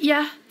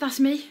 Yeah, that's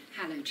me.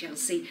 Hello,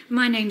 Chelsea.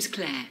 My name's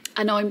Claire.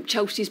 And I'm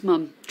Chelsea's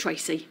mum,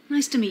 Tracy.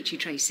 Nice to meet you,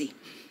 Tracy.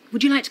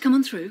 Would you like to come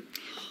on through?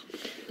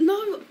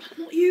 No,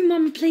 not you,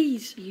 Mum,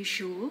 please. Are you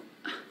sure?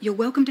 You're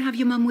welcome to have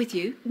your mum with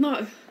you.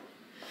 No.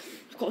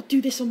 I've got to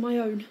do this on my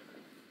own.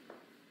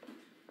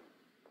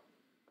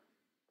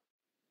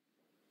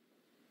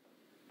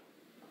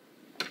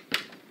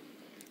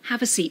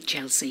 Have a seat,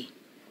 Chelsea.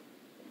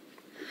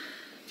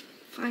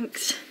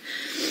 Thanks.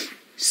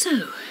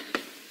 So,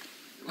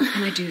 what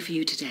can I do for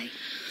you today?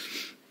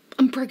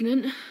 I'm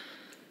pregnant.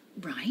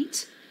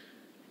 Right.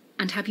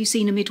 And have you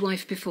seen a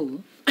midwife before?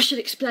 I should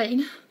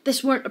explain.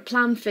 This weren't a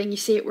planned thing, you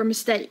see, it were a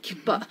mistake.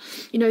 But,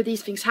 you know,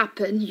 these things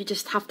happen. You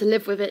just have to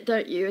live with it,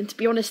 don't you? And to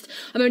be honest,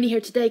 I'm only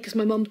here today because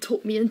my mum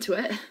talked me into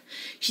it.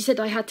 She said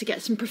I had to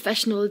get some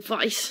professional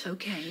advice.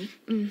 OK.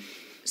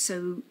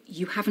 So,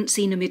 you haven't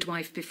seen a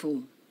midwife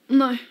before?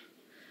 No.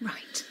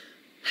 Right.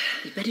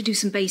 You'd better do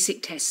some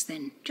basic tests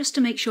then, just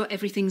to make sure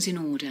everything's in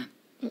order.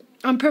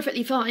 I'm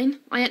perfectly fine.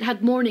 I ain't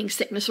had morning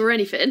sickness or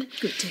anything.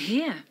 Good to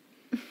hear.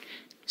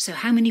 So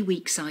how many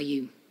weeks are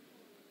you?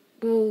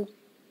 Well,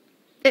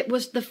 it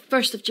was the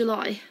 1st of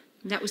July.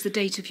 That was the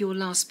date of your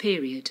last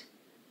period?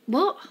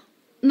 What?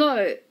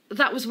 No,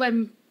 that was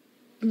when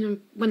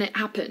it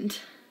happened.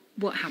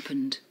 What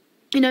happened?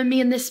 You know, me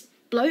and this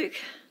bloke.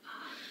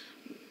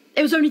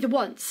 It was only the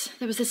once.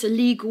 There was this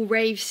illegal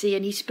rave scene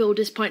and he spilled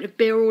his pint of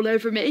beer all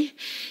over me.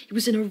 He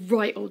was in a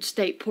right old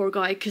state, poor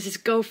guy, because his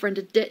girlfriend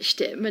had ditched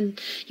him and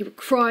he was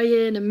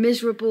crying and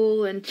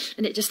miserable and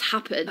it just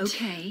happened.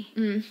 OK.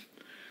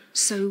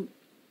 So,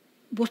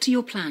 what are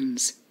your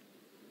plans?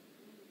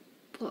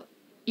 What?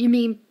 You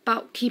mean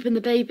about keeping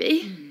the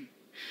baby?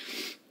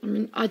 I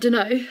mean, I don't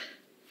know.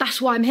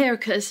 That's why I'm here,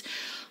 because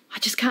I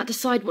just can't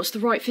decide what's the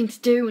right thing to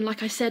do. And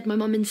like I said, my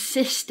mum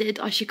insisted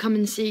I should come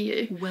and see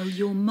you. Well,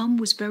 your mum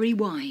was very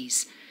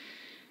wise.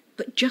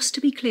 But just to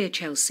be clear,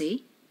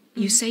 Chelsea,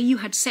 you say you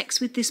had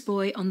sex with this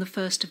boy on the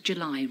 1st of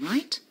July,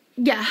 right?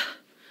 Yeah.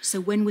 So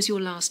when was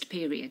your last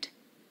period?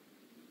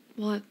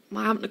 Well,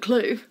 I haven't a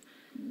clue.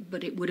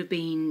 But it would have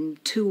been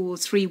 2 or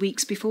 3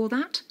 weeks before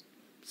that?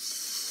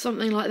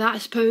 Something like that, I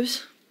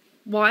suppose.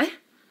 Why?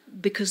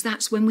 Because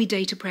that's when we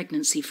date a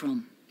pregnancy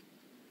from.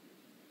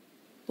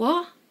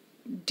 What?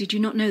 Did you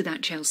not know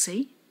that,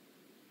 Chelsea?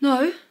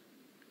 No.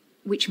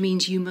 Which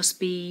means you must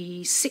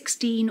be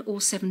 16 or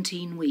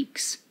 17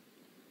 weeks.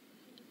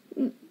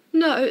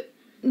 No,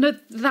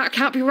 that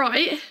can't be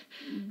right.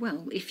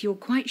 Well, if you're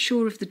quite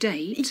sure of the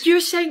date...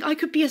 You're saying I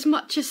could be as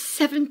much as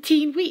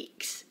 17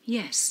 weeks?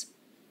 Yes.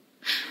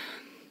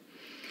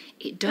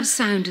 It does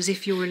sound as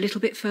if you're a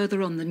little bit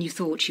further on than you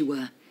thought you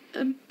were.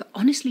 But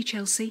honestly,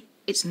 Chelsea,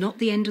 it's not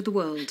the end of the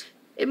world.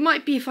 It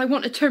might be if I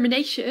want a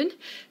termination.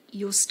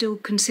 You're still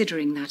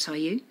considering that, are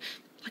you?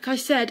 Like I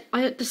said, I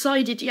haven't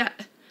decided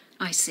yet.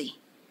 I see.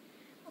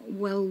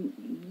 Well,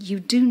 you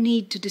do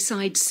need to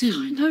decide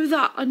soon.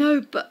 I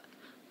know, but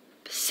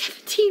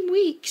 17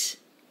 weeks?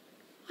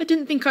 I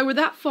didn't think I were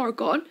that far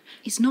gone.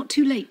 It's not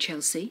too late,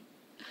 Chelsea.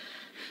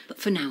 But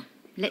for now,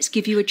 let's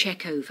give you a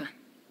check over.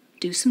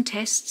 Do some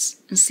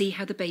tests and see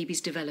how the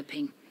baby's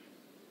developing.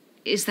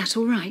 Is that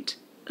all right?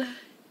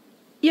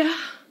 Yeah.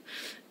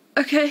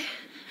 OK.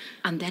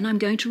 And then I'm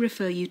going to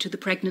refer you to the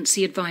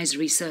Pregnancy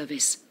Advisory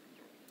Service.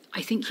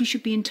 I think you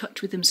should be in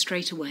touch with them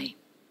straight away.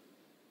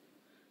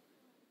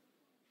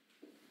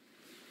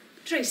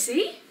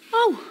 Tracy?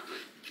 Oh,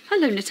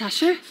 hello,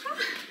 Natasha.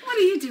 What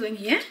are you doing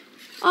here?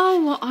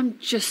 Oh, well, I'm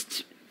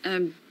just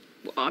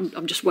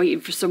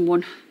waiting for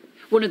someone.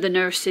 One of the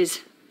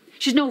nurses.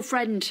 She's an old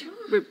friend.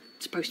 We're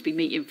supposed to be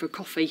meeting for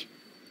coffee.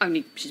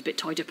 Only she's a bit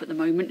tied up at the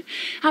moment.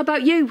 How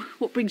about you?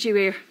 What brings you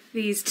here?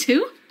 These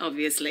two,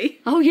 obviously.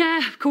 Oh,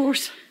 yeah, of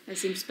course. I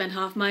seem to spend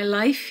half my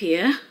life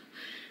here,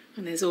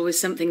 and there's always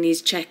something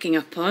needs checking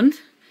up on.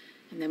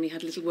 And then we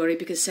had a little worry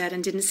because Sarah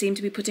didn't seem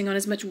to be putting on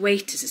as much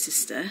weight as a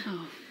sister.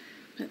 Oh.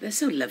 But they're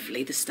so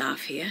lovely, the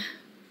staff here.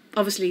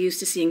 Obviously used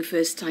to seeing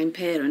first-time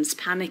parents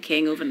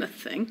panicking over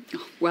nothing.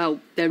 Oh, well,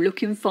 they're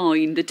looking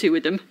fine, the two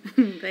of them.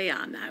 They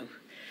are now.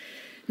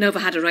 Nova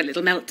had a right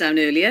little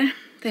meltdown earlier.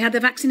 They had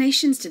their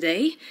vaccinations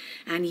today,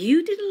 and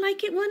you didn't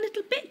like it one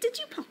little bit, did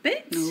you,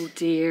 Poppet? Oh,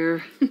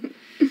 dear.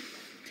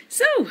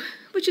 So,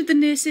 which of the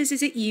nurses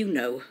is it you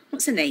know?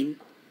 What's her name?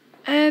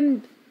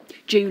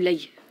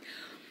 Julie.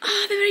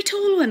 Ah, the very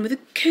tall one with the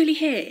curly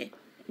hair.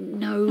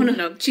 No. Oh,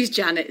 no, she's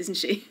Janet, isn't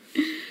she?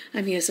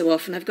 I'm here so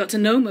often, I've got to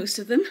know most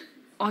of them.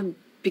 I'm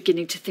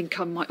beginning to think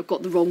I might have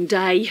got the wrong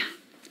day.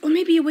 Or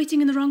maybe you're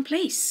waiting in the wrong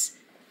place.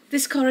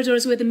 This corridor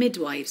is where the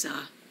midwives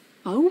are.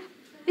 Oh,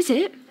 is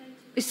it?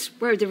 It's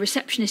where the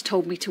receptionist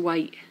told me to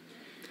wait.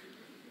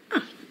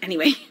 Oh,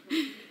 anyway,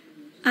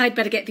 I'd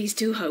better get these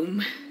two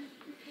home.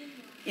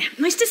 Yeah,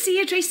 nice to see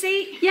you,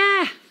 Tracy.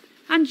 Yeah,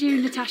 and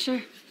you,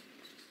 Natasha.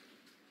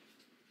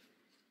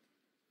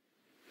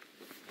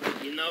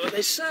 You know what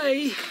they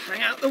say,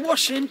 hang out the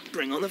washing,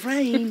 bring on the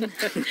rain.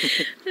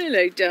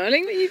 Hello,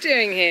 darling, what are you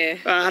doing here?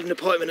 I had an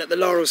appointment at the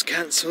Laurels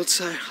cancelled,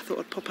 so I thought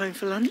I'd pop home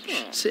for lunch,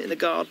 sit in the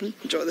garden,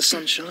 enjoy the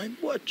sunshine.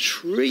 What a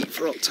treat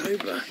for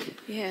October.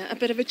 Yeah, a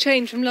bit of a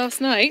change from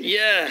last night.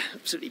 Yeah,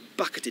 absolutely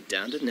bucketed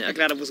down, didn't it? I'm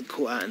glad I wasn't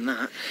caught out in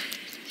that.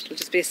 It'll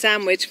just be a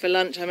sandwich for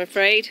lunch, I'm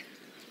afraid.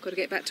 Got to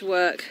get back to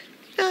work.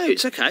 No,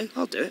 it's okay,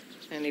 I'll do it.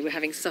 Only we're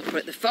having supper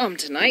at the farm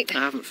tonight. I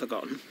haven't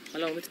forgotten.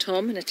 Along with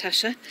Tom and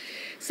Natasha.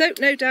 So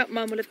no doubt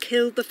Mum will have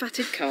killed the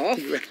fatted calf.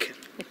 You reckon?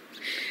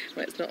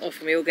 Well, it's not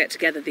often we all get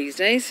together these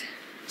days.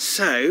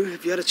 So,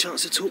 have you had a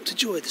chance to talk to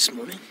Joy this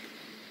morning?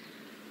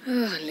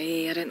 Oh,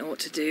 Lee, I don't know what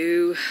to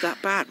do.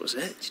 That bad, was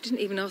it? She didn't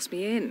even ask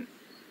me in.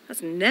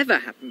 That's never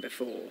happened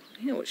before.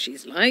 You know what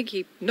she's like.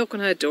 You knock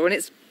on her door and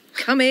it's,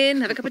 come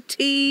in, have a cup of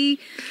tea.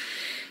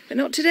 But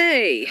not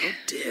today. Oh,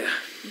 dear.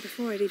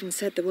 Before I'd even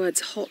said the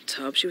words hot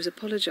tub, she was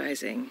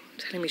apologising,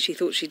 telling me she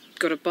thought she'd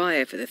got a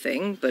buyer for the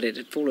thing, but it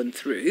had fallen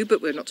through,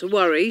 but we're not to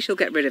worry, she'll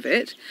get rid of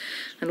it.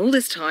 And all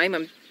this time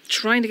I'm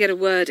trying to get a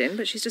word in,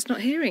 but she's just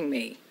not hearing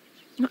me.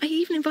 I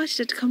even invited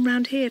her to come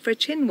round here for a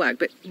chin wag,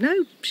 but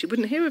no, she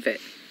wouldn't hear of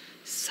it.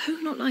 So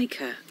not like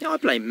her. Yeah, I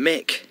blame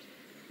Mick.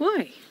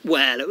 Why?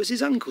 Well, it was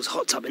his uncle's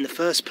hot tub in the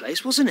first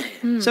place, wasn't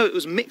it? So it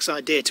was Mick's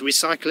idea to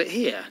recycle it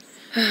here.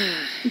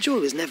 And Joy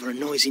was never a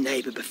noisy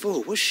neighbour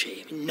before, was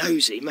she? I mean,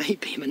 nosy,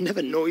 maybe, but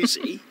never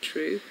noisy.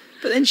 True.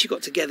 But then she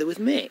got together with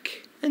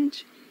Mick,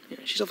 and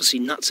she's obviously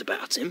nuts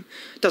about him.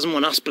 Doesn't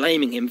want us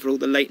blaming him for all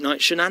the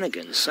late-night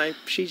shenanigans, so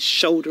she's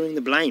shouldering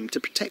the blame to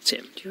protect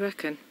him. Do you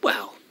reckon?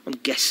 Well, I'm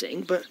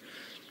guessing, but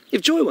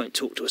if Joy won't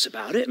talk to us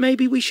about it,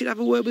 maybe we should have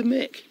a word with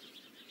Mick.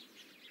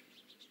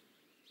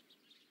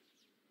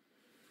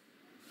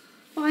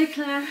 Bye,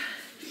 Claire.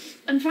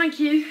 And thank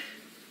you.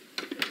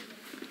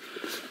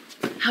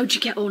 How'd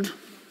you get on?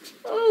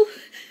 Oh,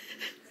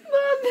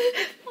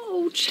 Mum.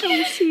 Oh,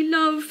 Chelsea,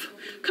 love.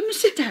 Come and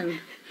sit down.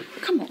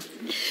 Come on.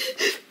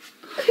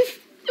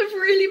 I've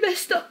really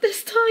messed up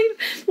this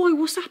time. Why,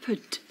 what's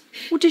happened?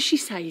 What does she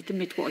say, the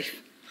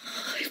midwife?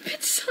 I've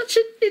been such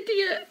an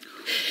idiot.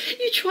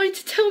 You tried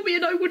to tell me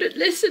and I wouldn't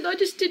listen. I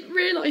just didn't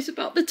realise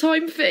about the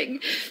time thing.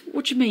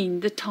 What do you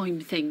mean, the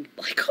time thing?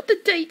 I got the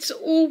dates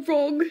all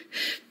wrong.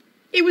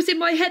 It was in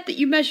my head that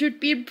you measured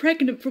being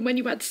pregnant from when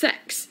you had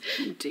sex.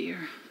 Oh,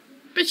 dear.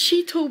 But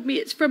she told me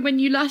it's from when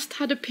you last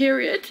had a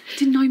period.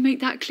 Didn't I make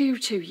that clear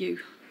to you?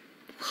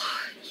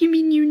 You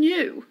mean you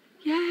knew?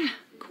 Yeah,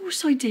 of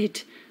course I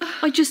did.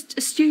 I just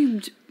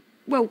assumed...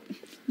 Well,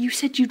 you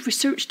said you'd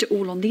researched it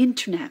all on the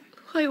internet.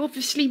 I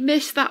obviously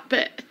missed that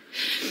bit.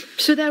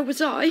 So there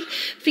was I,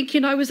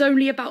 thinking I was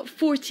only about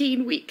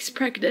 14 weeks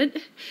pregnant.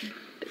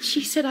 But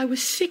she said I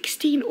was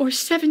 16 or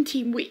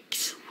 17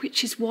 weeks.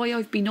 Which is why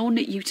I've been on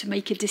at you to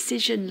make a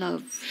decision,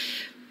 love.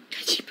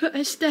 She put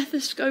her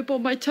stethoscope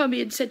on my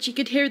tummy and said she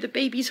could hear the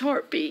baby's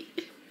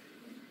heartbeat.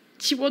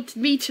 She wanted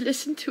me to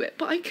listen to it,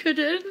 but I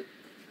couldn't.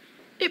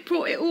 It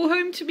brought it all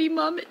home to me,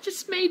 Mum. It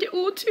just made it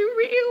all too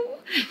real.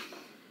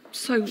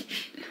 So,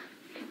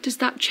 does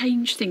that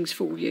change things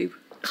for you?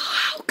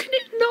 How can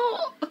it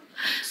not?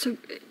 So,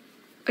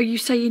 are you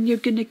saying you're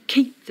going to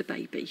keep the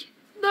baby?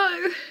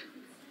 No.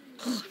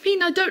 I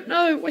mean, I don't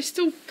know.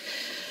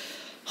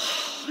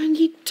 I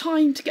need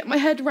time to get my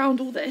head around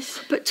all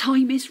this. But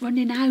time is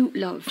running out,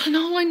 love.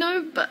 I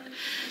know, but...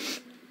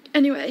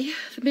 Anyway,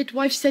 the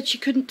midwife said she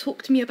couldn't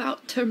talk to me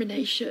about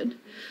termination.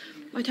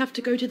 I'd have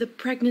to go to the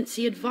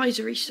pregnancy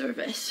advisory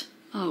service.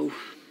 Oh.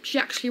 She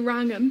actually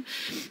rang them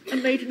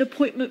and made an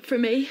appointment for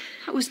me.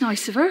 That was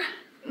nice of her.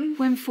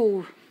 When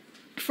for?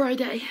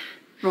 Friday.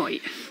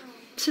 Right.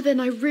 So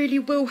then I really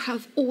will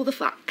have all the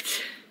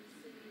facts.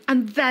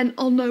 And then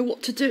I'll know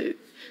what to do.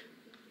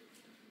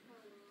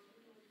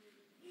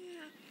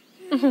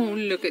 Oh,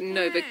 look at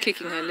Nova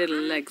kicking her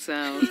little legs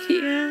out.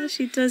 Yeah,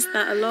 she does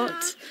that a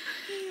lot.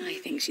 I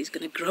think she's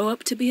going to grow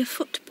up to be a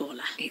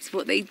footballer. It's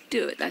what they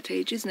do at that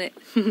age, isn't it?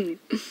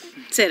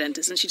 Say then,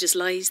 doesn't she just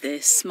lies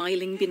there,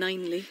 smiling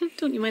benignly?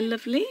 Don't you, my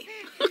lovely?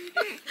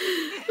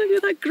 Look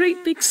at that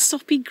great big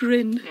soppy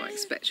grin. I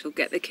expect she'll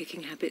get the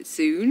kicking habit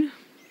soon.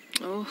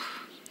 Oh,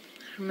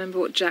 I remember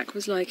what Jack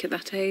was like at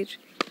that age.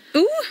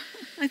 Ooh,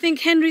 I think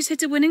Henry's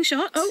hit a winning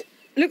shot. Oh,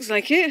 looks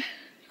like it.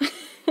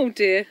 Oh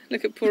dear,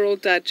 look at poor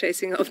old Dad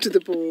chasing after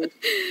the ball.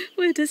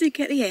 Where does he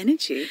get the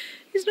energy?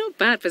 He's not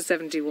bad for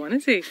 71,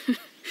 is he?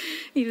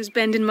 He was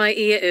bending my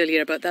ear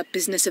earlier about that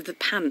business of the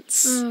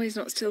pants. Oh, he's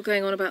not still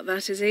going on about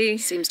that, is he?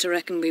 Seems to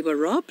reckon we were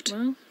robbed.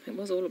 Well, it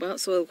was all about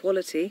soil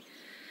quality.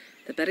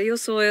 The better your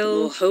soil...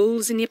 The more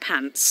holes in your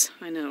pants,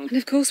 I know. And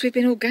of course we've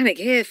been organic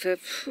here for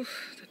the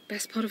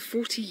best part of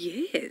 40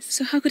 years.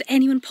 So how could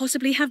anyone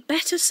possibly have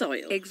better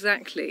soil?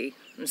 Exactly.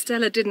 And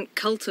Stella didn't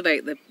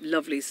cultivate the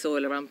lovely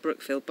soil around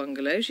Brookfield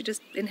Bungalow. She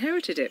just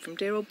inherited it from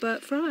dear old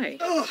Bert Fry.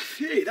 Oh,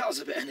 phew, that was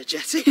a bit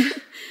energetic.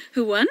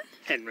 Who won?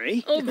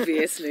 Henry.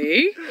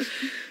 Obviously.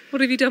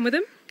 What have you done with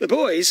him? The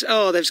boys?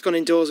 Oh, they've just gone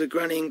indoors with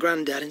Granny and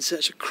Grandad in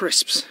search of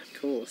crisps.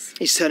 Of course.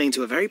 He's turning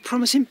into a very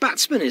promising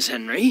batsman, is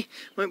Henry.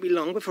 Won't be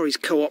long before he's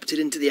co-opted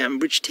into the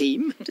Ambridge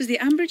team. Does the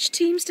Ambridge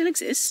team still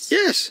exist?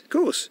 Yes, of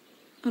course.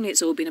 Only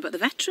it's all been about the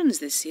veterans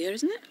this year,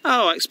 isn't it?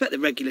 Oh, I expect the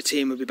regular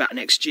team will be back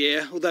next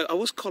year, although I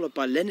was collared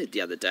by Leonard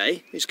the other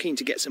day, who's keen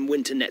to get some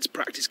winter nets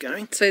practice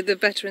going. So the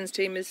veterans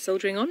team is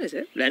soldiering on, is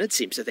it? Leonard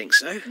seems to think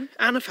so.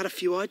 And I've had a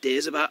few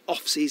ideas about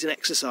off-season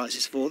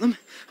exercises for them.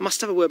 I must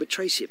have a word with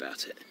Tracy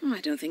about it. Oh,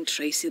 I don't think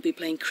Tracy will be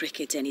playing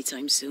cricket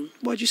anytime soon.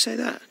 Why'd you say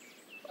that?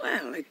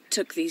 Well, I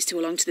took these two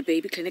along to the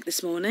baby clinic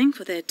this morning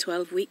for their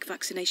 12-week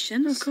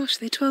vaccinations. Oh gosh,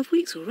 they're 12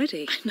 weeks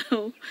already. I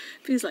know.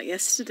 Feels like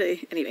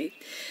yesterday. Anyway,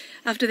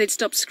 after they'd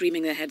stopped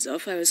screaming their heads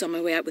off, I was on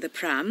my way out with a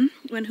pram,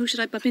 when who should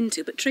I bump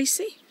into but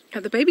Tracy?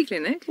 At the baby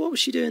clinic? What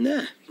was she doing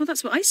there? Well,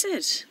 that's what I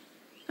said.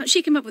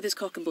 She came up with this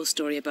cock and bull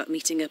story about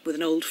meeting up with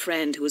an old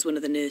friend who was one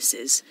of the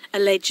nurses,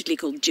 allegedly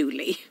called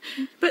Julie.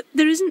 But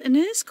there isn't a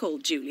nurse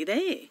called Julie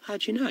there. How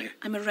do you know?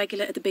 I'm a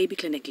regular at the baby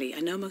clinic, Lee. I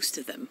know most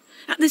of them.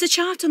 There's a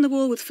chart on the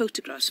wall with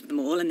photographs of them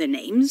all and their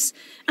names,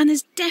 and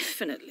there's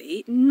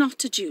definitely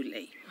not a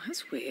Julie.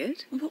 That's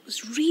weird. Well, what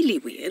was really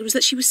weird was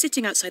that she was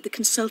sitting outside the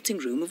consulting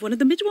room of one of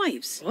the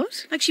midwives.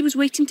 What? Like she was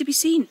waiting to be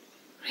seen.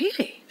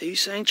 Really? Are you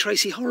saying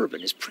Tracy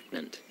Horrobin is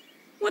pregnant?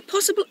 What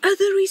possible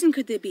other reason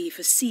could there be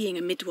for seeing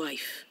a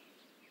midwife?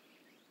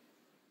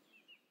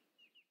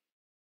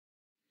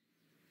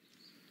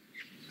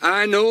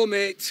 I know,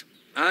 mate.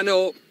 I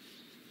know.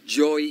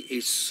 Joy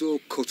is so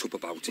cut up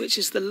about it. Which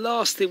is the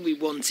last thing we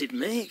wanted,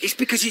 Mick. It's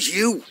because it's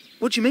you.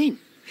 What do you mean?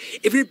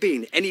 If it had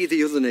been any of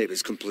the other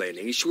neighbours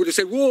complaining, she would have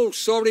said, whoa,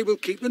 sorry, we'll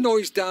keep the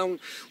noise down.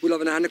 We'll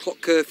have a 9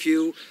 o'clock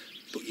curfew.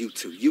 But you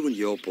two, you and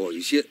your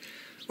boys,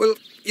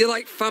 you're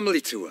like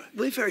family to her.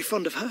 We're very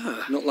fond of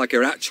her. Not like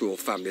her actual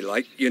family,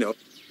 like,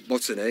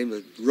 what's her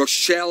name?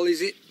 Rochelle,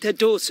 is it? Their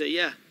daughter,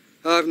 yeah.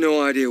 I've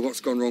no idea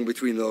what's gone wrong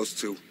between those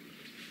two.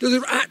 Does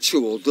her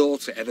actual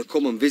daughter ever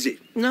come and visit?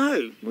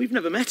 No, we've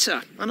never met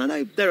her. And I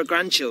know there are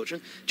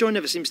grandchildren. Joy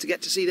never seems to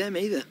get to see them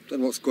either. Don't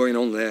know what's going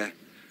on there.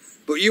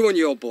 But you and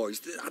your boys,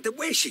 the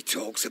way she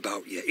talks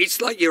about you, it's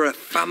like you're a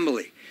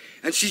family.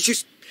 And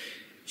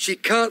she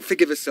can't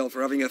forgive herself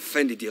for having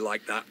offended you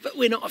like that. But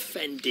we're not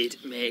offended,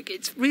 Meg.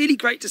 It's really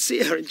great to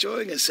see her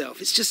enjoying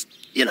herself. It's just,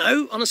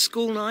 on a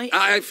school night.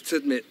 I have to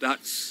admit,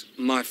 that's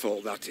my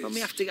fault, that is. And we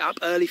have to get up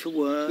early for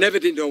work. Never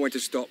did know when to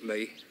stop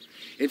me.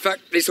 In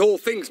fact, this whole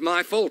thing's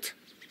my fault.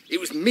 It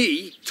was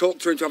me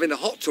talked her into having the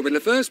hot tub in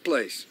the first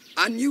place.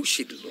 I knew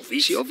she'd love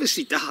it. She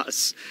obviously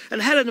does.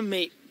 And Helen and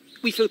me,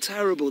 we feel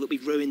terrible that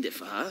we've ruined it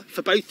for her,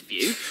 for both of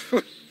you.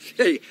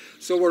 Hey,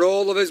 so we're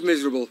all of us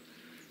miserable.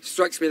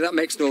 Strikes me that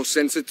makes no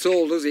sense at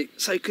all, does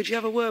it? So could you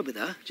have a word with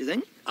her, do you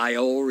think? I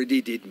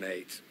already did,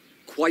 mate.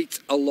 Quite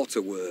a lot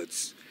of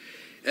words.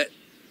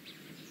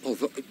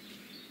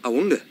 I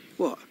wonder.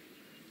 What?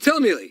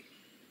 Tell me, Lee,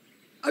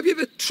 have you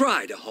ever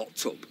tried a hot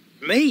tub?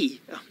 Me?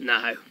 Oh,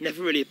 no,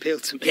 never really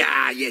appealed to me.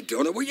 Yeah, you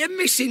don't know what you're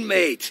missing,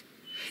 mate.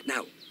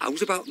 Now,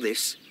 how's about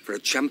this for a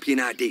champion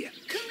idea?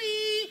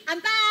 Clarrie, I'm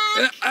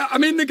back!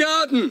 I'm in the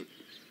garden.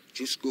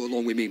 Just go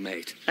along with me,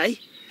 mate. Hey?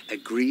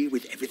 Agree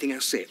with everything I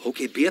say.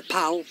 OK, be a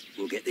pal.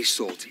 We'll get this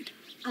sorted.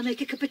 I'll make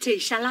a cup of tea,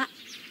 shall I?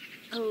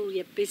 Oh,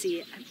 you're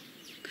busy.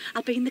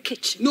 I'll be in the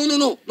kitchen.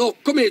 No.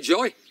 Come here,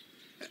 Joy.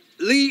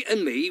 Lee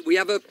and me, we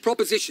have a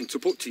proposition to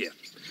put to you.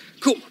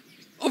 Come,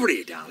 over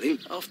here, darling.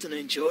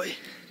 Afternoon, Joy.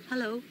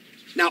 Hello.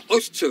 Now,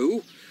 us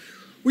two,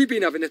 we've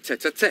been having a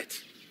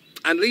tete-a-tete.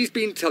 And Lee's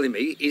been telling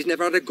me he's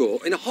never had a go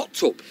in a hot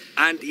tub.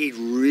 And he'd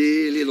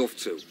really love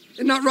to.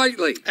 Isn't that right,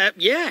 Lee?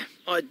 Yeah,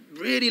 I'd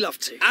really love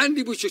to. And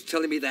he was just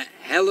telling me that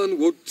Helen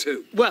would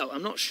too. Well,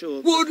 I'm not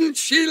sure. Wouldn't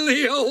she,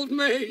 Lee, old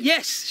mate?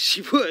 Yes,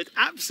 she would.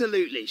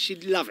 Absolutely.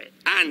 She'd love it.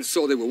 And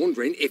so they were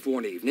wondering if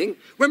one evening,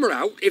 when we're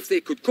out, if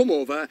they could come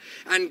over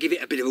and give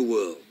it a bit of a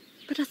whirl.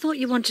 But I thought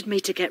you wanted me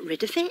to get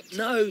rid of it.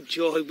 No,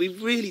 Joy, we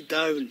really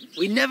don't.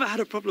 We never had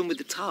a problem with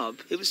the tub.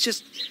 It was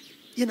just,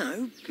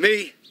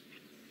 Me,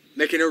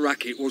 making a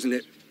racket, wasn't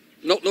it?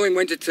 Not knowing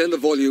when to turn the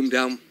volume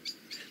down.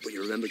 But But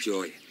you remember,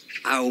 Joy,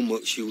 how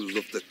much you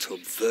loved the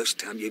tub first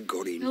time you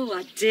got in. Oh,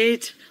 I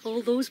did.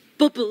 All those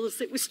bubbles.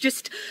 It was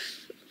just...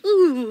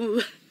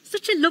 ooh,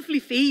 such a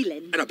lovely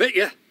feeling. And I bet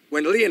you,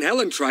 when Lee and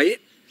Helen try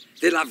it,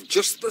 they'll have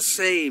just the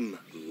same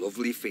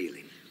lovely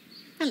feeling.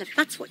 Well, if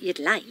that's what you'd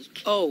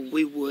like. Oh,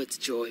 we would,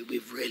 Joy. We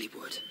really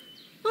would.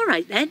 All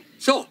right, then.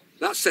 So,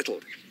 that's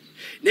settled.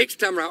 Next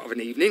time we're out of an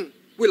evening,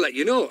 we'll let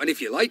you know. And if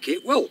you like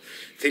it, well,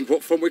 think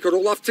what fun we could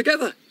all have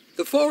together.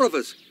 The four of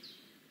us.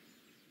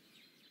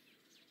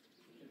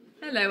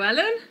 Hello,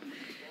 Alan.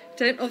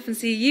 Don't often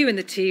see you in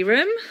the tea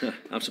room.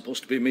 I'm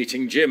supposed to be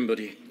meeting Jim, but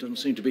he doesn't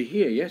seem to be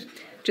here yet.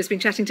 Just been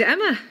chatting to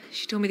Emma.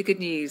 She told me the good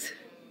news.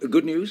 The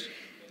good news?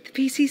 The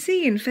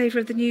PCC in favour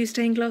of the new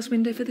stained glass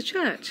window for the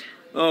church.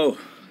 Oh,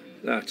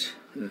 that.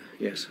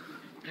 Yes.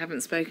 I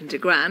haven't spoken to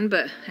Gran,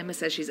 but Emma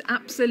says she's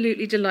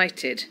absolutely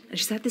delighted. And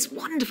she's had this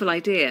wonderful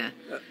idea.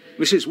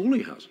 Mrs.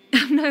 Woolley has?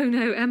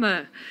 No,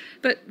 Emma.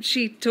 But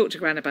she talked to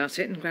Gran about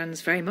it, and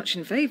Gran's very much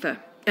in favour.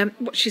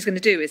 What she's going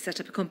to do is set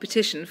up a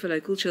competition for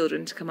local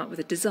children to come up with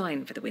a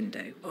design for the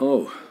window.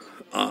 Oh,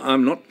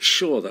 I'm not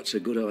sure that's a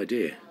good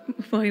idea.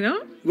 Why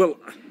not? Well,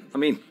 I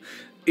mean,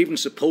 even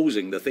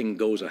supposing the thing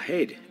goes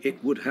ahead,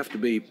 it would have to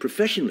be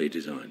professionally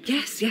designed.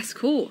 Yes, of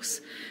course.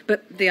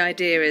 But the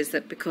idea is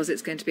that because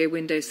it's going to be a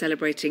window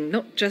celebrating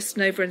not just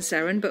Nova and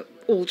Seren, but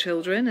all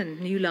children and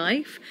new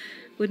life,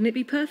 wouldn't it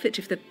be perfect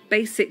if the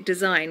basic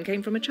design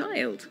came from a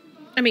child?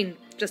 I mean,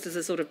 just as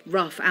a sort of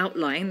rough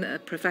outline that a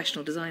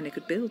professional designer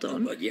could build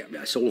on. Well, yeah,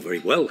 that's all very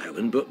well,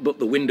 Helen, but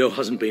the window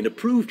hasn't been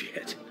approved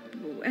yet.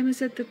 Well, Emma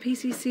said the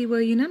PCC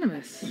were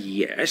unanimous.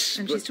 Yes,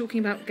 and she's talking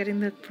about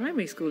getting the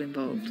primary school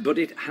involved. But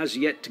it has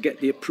yet to get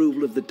the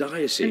approval of the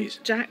diocese.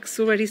 And Jack's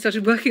already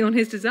started working on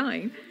his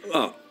design.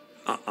 Oh,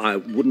 I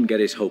wouldn't get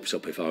his hopes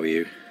up if I were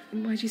you.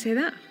 Why do you say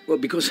that? Well,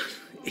 because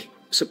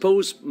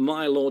suppose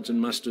my lords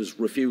and masters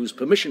refuse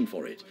permission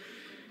for it.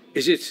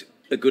 Is it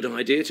a good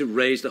idea to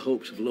raise the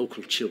hopes of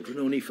local children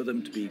only for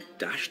them to be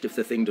dashed if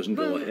the thing doesn't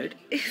go ahead?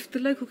 If the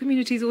local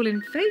community's all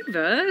in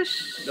favour,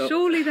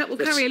 surely that will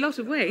carry a lot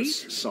of weight.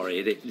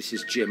 Sorry, this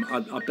is Jim.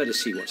 I'd better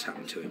see what's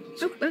happened to him.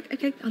 Oh,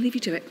 OK, I'll leave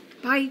you to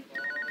it. Bye.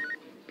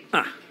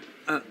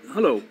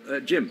 Hello,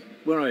 Jim.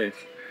 Where are you?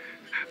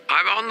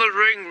 I'm on the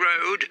ring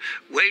road,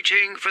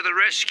 waiting for the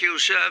rescue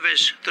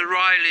service. The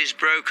Riley's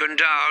broken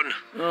down.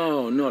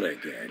 Oh, not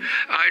again.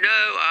 I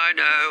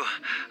know.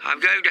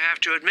 I'm going to have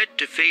to admit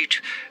defeat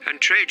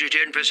and trade it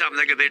in for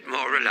something a bit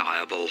more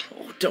reliable.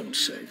 Oh, don't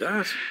say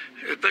that.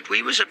 But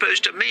we were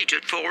supposed to meet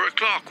at 4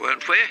 o'clock,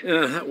 weren't we?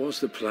 Yeah, that was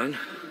the plan.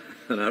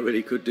 And I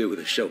really could do with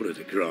a shoulder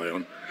to cry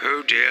on.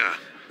 Oh, dear.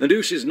 And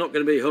Deuce is not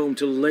going to be home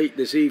till late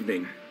this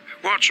evening.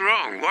 What's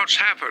wrong? What's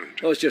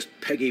happened? Oh, it's just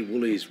Peggy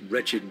Woolley's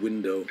wretched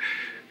window.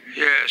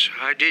 Yes,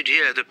 I did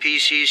hear the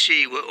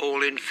PCC were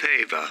all in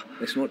favour.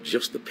 It's not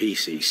just the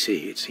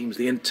PCC, it seems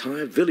the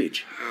entire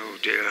village. Oh,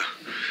 dear.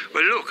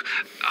 Well, look,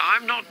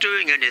 I'm not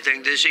doing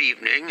anything this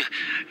evening.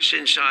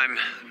 Since I'm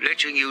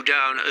letting you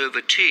down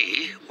over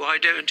tea, why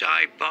don't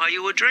I buy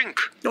you a drink?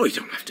 No, you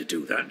don't have to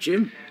do that,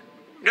 Jim.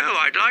 No,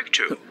 I'd like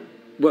to.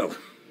 Well,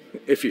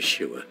 if you're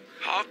sure.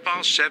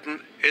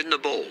 7:30 in the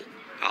Ball.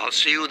 I'll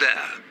see you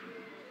there.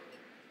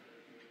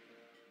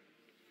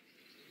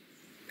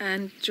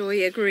 And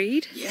Joy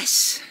agreed?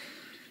 Yes.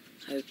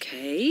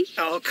 OK.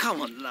 Oh, come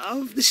on,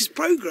 love. This is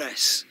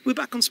progress. We're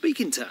back on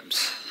speaking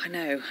terms. I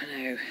know.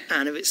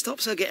 And if it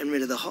stops her getting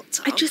rid of the hot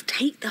tub... I just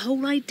hate the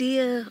whole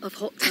idea of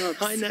hot tubs.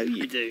 I know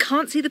you do.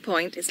 Can't see the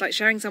point. It's like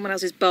sharing someone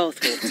else's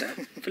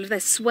bathwater, full of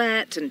their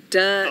sweat and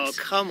dirt. Oh,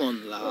 come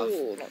on, love.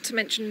 Oh, not to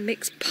mention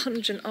mixed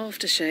pungent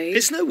aftershave.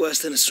 It's no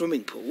worse than a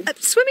swimming pool.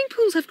 Swimming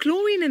pools have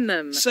chlorine in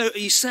them. So are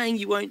you saying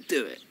you won't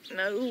do it?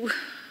 No.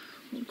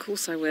 Of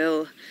course I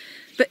will.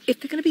 But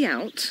if they're going to be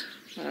out,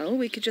 well,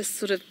 we could just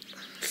sort of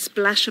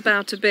splash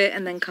about a bit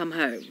and then come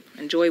home.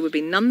 And Joy would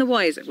be none the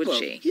wiser, would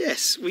she?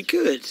 Yes, we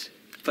could.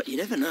 But you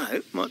never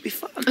know. Might be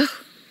fun.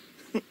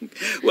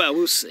 Well,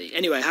 we'll see.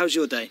 Anyway, how's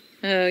your day?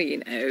 Oh,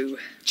 you know.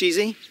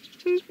 Cheesy?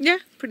 Yeah,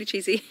 pretty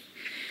cheesy.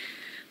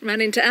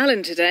 Ran into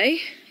Alan today.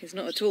 He's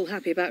not at all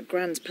happy about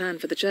Gran's plan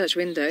for the church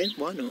window.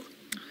 Why not?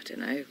 I don't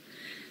know.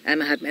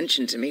 Emma had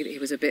mentioned to me that he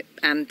was a bit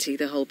anti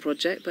the whole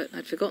project, but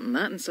I'd forgotten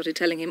that and started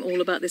telling him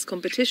all about this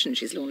competition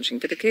she's launching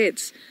for the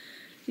kids.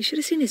 You should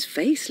have seen his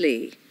face,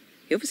 Lee.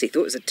 He obviously thought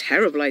it was a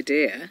terrible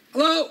idea.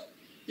 Hello,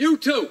 you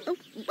two. Oh,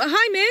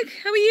 hi, Mick.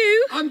 How are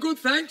you? I'm good,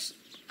 thanks.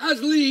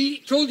 Has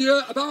Lee told you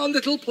about our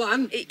little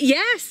plan?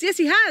 Yes,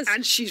 he has.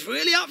 And she's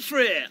really up for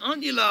it,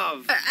 aren't you,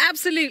 love?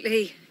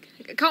 Absolutely.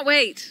 Can't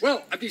wait.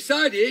 Well, I've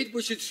decided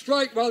we should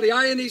strike while the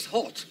iron is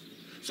hot.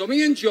 So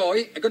me and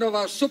Joy are going to have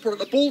our supper at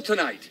the Bull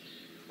tonight,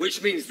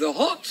 which means the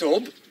hot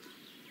tub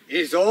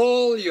is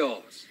all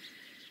yours.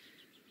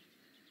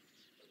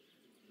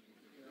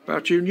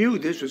 But you knew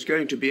this was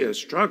going to be a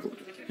struggle.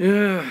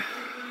 Yeah,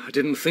 I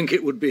didn't think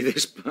it would be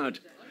this bad.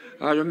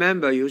 I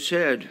remember you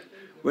said,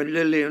 when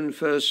Lillian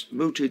first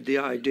mooted the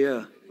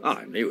idea.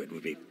 I knew it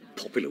would be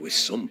popular with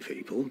some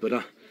people, but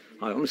I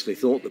honestly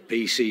thought the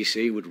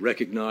PCC would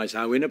recognise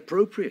how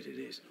inappropriate it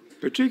is.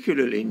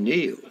 Particularly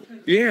Neil.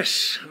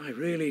 Yes, I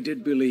really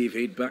did believe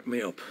he'd back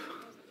me up.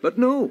 But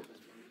no.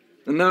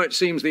 And now it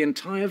seems the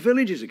entire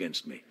village is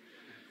against me.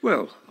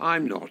 Well,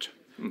 I'm not.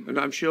 And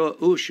I'm sure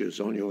Usha's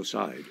on your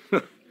side.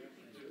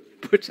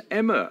 But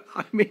Emma,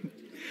 I mean,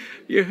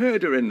 you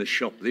heard her in the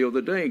shop the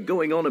other day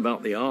going on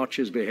about the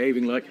archers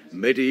behaving like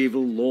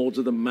medieval lords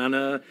of the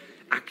manor,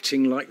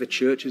 acting like the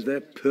church is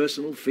their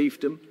personal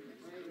fiefdom.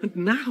 And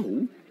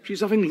now she's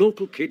having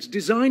local kids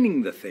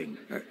designing the thing.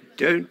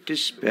 Don't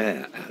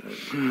despair,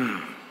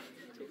 Alan.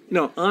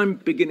 No, I'm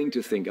beginning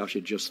to think I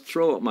should just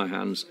throw up my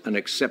hands and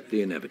accept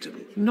the inevitable.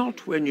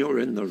 Not when you're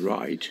in the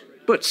right.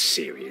 But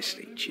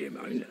seriously, Jim,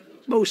 I mean,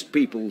 most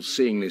people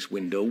seeing this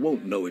window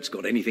won't know it's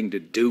got anything to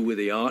do with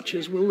the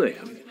archers, will they?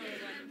 I mean,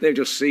 they'll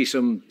just see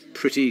some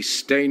pretty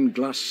stained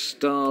glass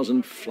stars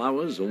and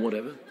flowers or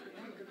whatever.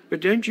 But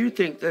don't you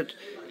think that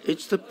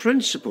it's the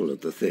principle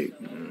of the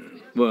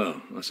thing? Well,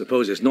 I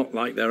suppose it's not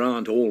like there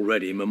aren't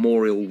already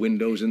memorial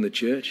windows in the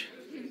church.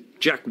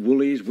 Jack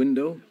Woolley's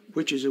window.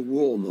 Which is a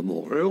war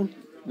memorial.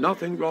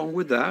 Nothing wrong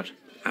with that.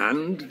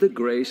 And the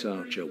Grace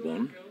Archer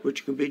one.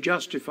 Which can be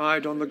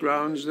justified on the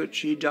grounds that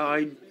she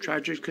died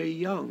tragically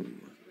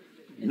young.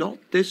 Not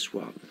this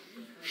one.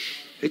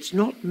 It's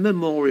not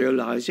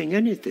memorialising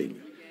anything.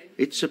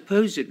 It's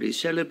supposedly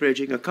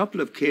celebrating a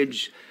couple of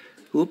kids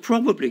who are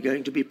probably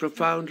going to be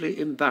profoundly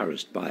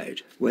embarrassed by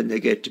it when they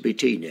get to be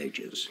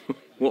teenagers.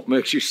 What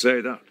makes you say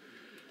that?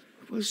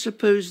 Well,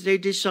 suppose they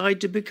decide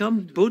to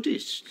become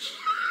Buddhists.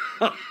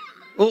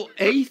 Or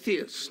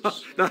atheists.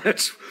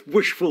 That's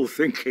wishful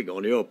thinking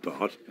on your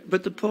part.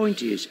 But the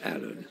point is,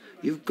 Alan,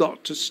 you've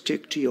got to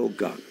stick to your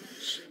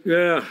guns.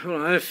 Yeah,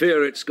 well, I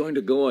fear it's going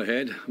to go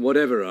ahead,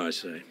 whatever I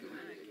say.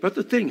 But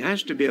the thing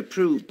has to be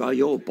approved by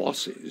your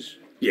bosses.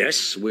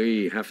 Yes,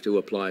 we have to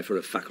apply for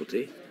a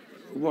faculty.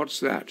 What's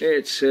that?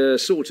 It's a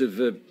sort of,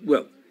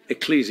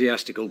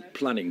 ecclesiastical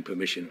planning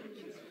permission.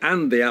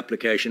 And the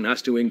application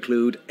has to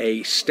include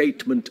a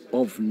statement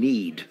of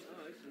need.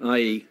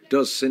 I.e.,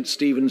 does St.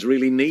 Stephen's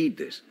really need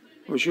this?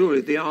 Well,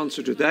 surely the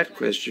answer to that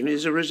question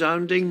is a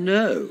resounding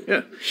no.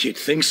 Yeah, you'd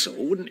think so,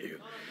 wouldn't you?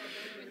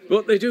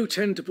 But they do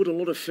tend to put a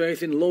lot of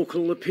faith in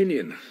local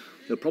opinion.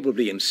 They'll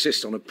probably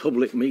insist on a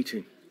public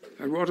meeting.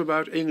 And what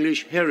about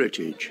English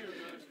heritage?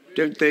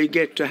 Don't they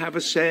get to have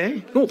a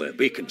say? Oh, they'll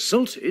be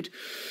consulted.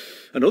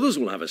 And others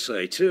will have a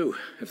say, too.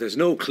 If there's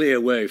no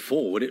clear way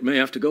forward, it may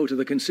have to go to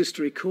the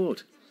consistory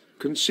court.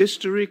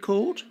 Consistory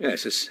court?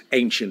 Yes, this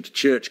ancient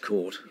church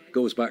court.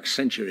 Goes back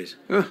centuries.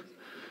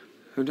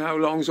 And how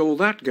long's all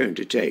that going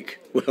to take?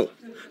 Well,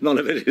 none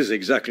of it is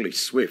exactly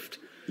swift.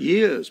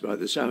 Years, by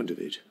the sound of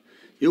it.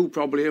 You'll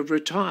probably have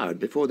retired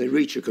before they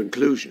reach a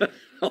conclusion.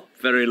 Oh,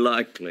 very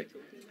likely.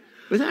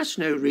 But that's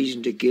no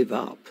reason to give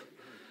up.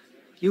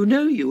 You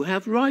know you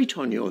have right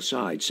on your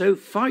side, so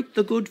fight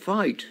the good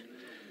fight.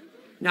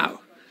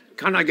 Now,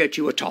 can I get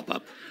you a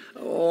top-up?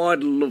 Oh,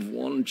 I'd love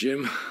one,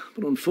 Jim.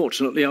 But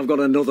unfortunately, I've got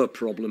another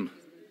problem.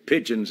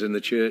 Pigeons in the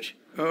church.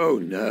 Oh,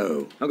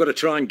 no. I've got to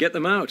try and get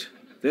them out.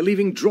 They're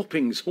leaving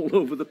droppings all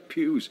over the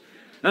pews.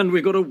 And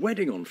we've got a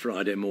wedding on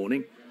Friday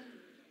morning.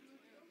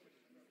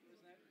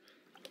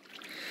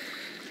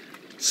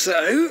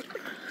 So,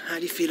 how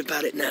do you feel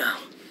about it now?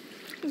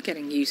 I'm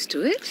getting used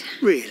to it.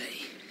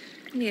 Really?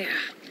 Yeah.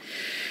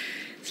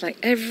 It's like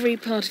every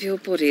part of your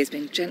body has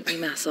been gently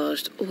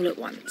massaged all at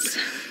once.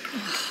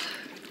 Oh,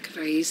 I could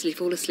very easily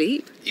fall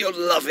asleep. You're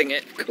loving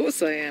it. Of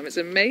course I am. It's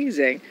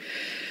amazing.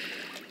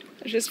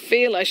 I just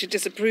feel I should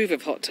disapprove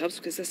of hot tubs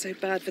because they're so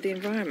bad for the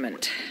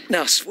environment.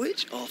 Now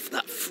switch off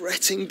that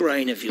fretting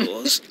brain of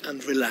yours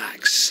and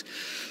relax.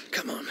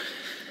 Come on.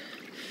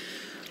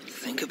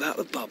 Think about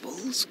the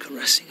bubbles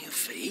caressing your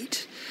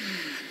feet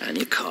and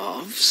your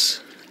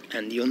calves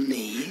and your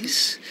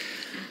knees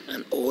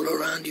and all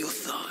around your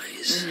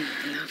thighs.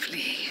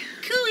 Lovely.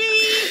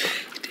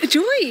 Cooey!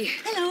 Joy!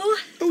 Hello.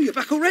 Oh, you're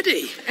back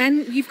already?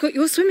 And you've got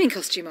your swimming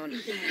costume on.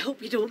 Yeah, I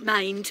hope you don't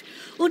mind.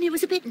 Only it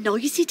was a bit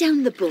noisy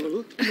down the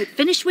Bull, and we'd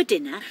finished with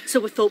dinner, so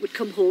we thought we'd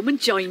come home and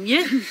join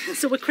you.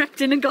 So we crept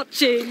in and got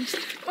changed.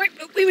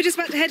 We were just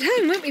about to head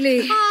home, weren't we,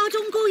 Lee? Oh,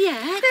 don't go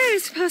yet. No,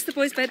 it's past the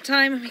boys'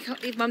 bedtime, and we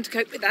can't leave Mum to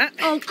cope with that.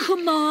 Oh,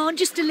 come on,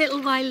 just a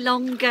little while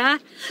longer.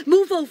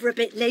 Move over a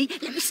bit, Lee.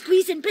 Let me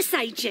squeeze in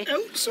beside you.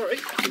 Oh, sorry.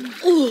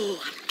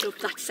 Oh, I love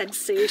that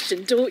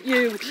sensation, don't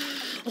you?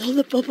 All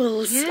the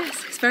bubbles.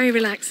 Yes, it's very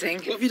relaxing.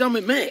 What have you done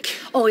with Mick?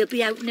 Oh, he'll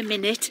be out in a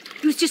minute.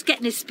 He was just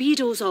getting his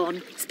Speedos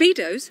on.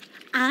 Speedos?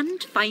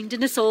 And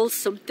finding us all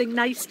something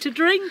nice to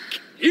drink.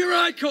 Here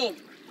I come,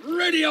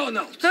 ready or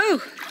not.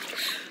 Oh,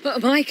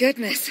 my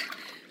goodness.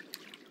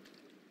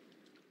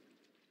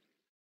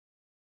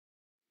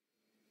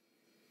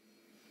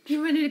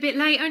 You're running a bit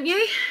late, aren't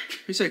you?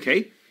 It's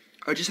okay.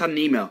 I just had an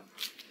email.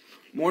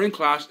 Morning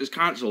class is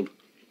cancelled.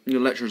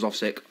 Your lecturer's off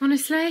sick.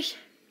 Honestly?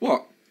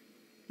 What?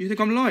 You think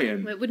I'm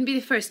lying? Well, it wouldn't be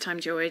the first time,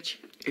 George.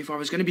 If I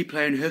was going to be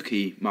playing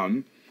hooky,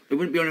 Mum, it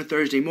wouldn't be on a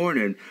Thursday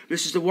morning.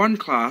 This is the one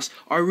class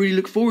I really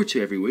look forward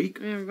to every week.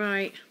 Oh,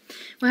 right.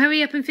 Well,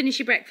 hurry up and finish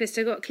your breakfast.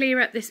 I've got to clear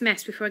up this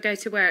mess before I go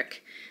to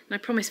work. And I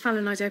promised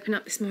Fallon I'd open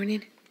up this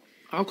morning.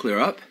 I'll clear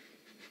up.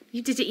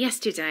 You did it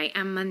yesterday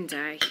and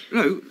Monday.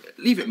 No,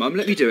 leave it, Mum.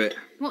 Let me do it.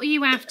 What are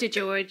you after,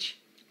 George?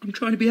 I'm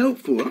trying to be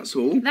helpful, that's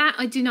all. That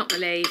I do not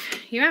believe.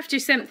 You're after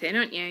something,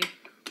 aren't you?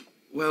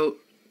 Well,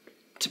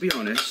 to be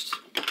honest,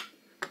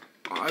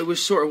 I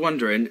was sort of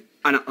wondering,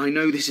 and I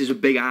know this is a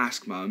big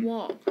ask, Mum.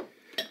 What?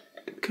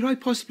 Could I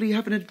possibly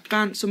have an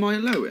advance on my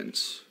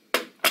allowance?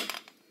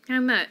 How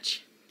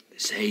much?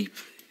 Say,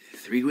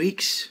 3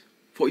 weeks?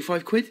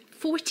 45 quid?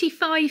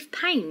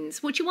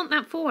 £45? What do you want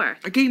that for?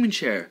 A gaming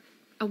chair.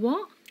 A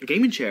what? A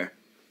gaming chair.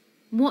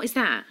 What is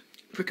that?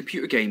 For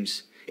computer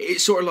games.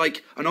 It's sort of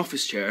like an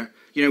office chair,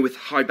 you know, with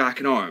high back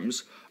and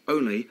arms.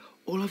 Only,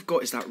 all I've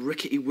got is that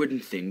rickety wooden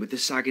thing with the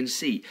sagging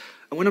seat.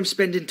 And when I'm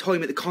spending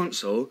time at the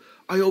console,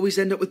 I always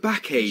end up with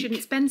backache. You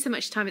shouldn't spend so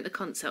much time at the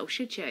console,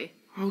 should you?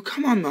 Oh,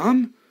 come on,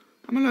 Mum.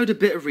 I'm allowed a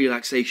bit of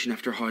relaxation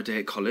after a hard day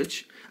at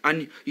college.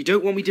 And you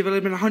don't want me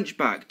developing a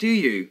hunchback, do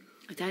you?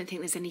 I don't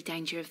think there's any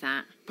danger of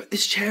that. But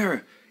this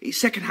chair, it's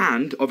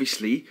second-hand,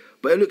 obviously,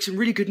 but it looks in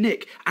really good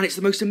nick, and it's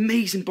the most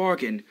amazing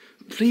bargain.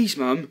 Please,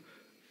 Mum,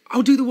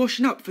 I'll do the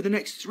washing up for the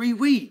next 3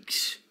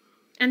 weeks.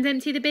 And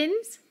empty the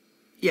bins?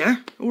 Yeah,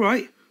 all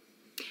right.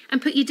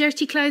 And put your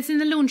dirty clothes in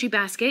the laundry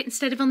basket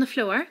instead of on the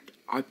floor?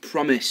 I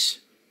promise.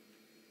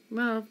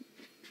 Well,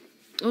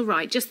 all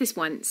right, just this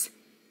once.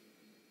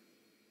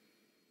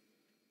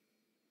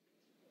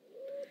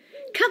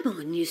 Come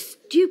on, you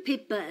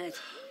stupid bird.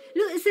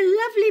 Look, there's a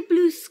lovely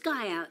blue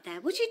sky out there.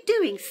 What are you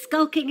doing,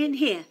 skulking in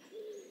here?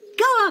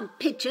 Go on,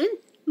 pigeon.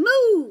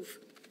 Move.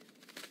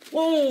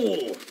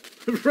 Oh,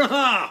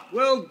 hurrah!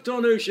 Well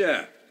done,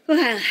 Usha.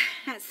 Well,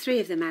 that's 3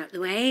 of them out the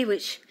way,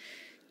 which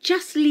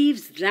just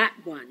leaves that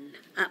one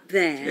up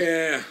there.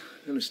 Yeah,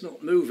 and it's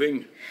not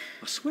moving.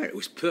 I swear it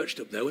was perched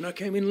up there when I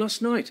came in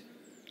last night.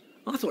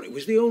 I thought it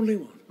was the only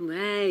one.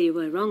 Well, you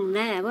were wrong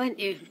there, weren't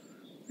you?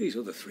 These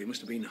other 3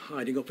 must have been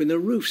hiding up in the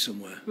roof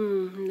somewhere.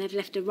 And they've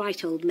left a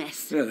right old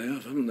mess. Yeah, they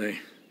have, haven't they?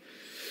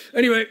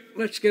 Anyway,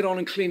 let's get on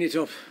and clean it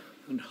up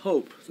and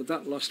hope that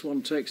that last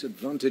one takes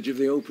advantage of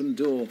the open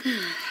door.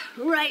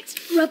 Right,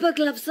 rubber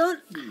gloves on.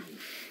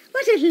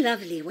 What a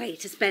lovely way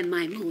to spend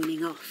my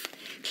morning off,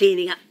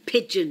 cleaning up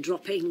pigeon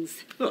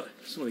droppings. Oh,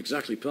 it's not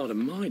exactly part of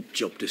my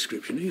job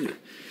description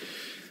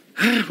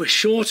either. We're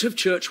short of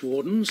church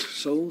wardens,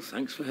 so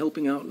thanks for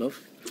helping out,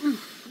 love. Oh,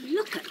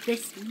 look at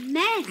this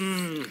mess.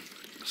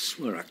 I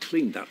swear I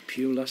cleaned that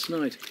pew last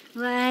night.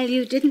 Well,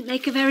 you didn't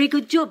make a very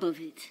good job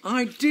of it.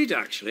 I did,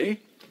 actually.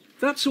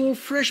 That's all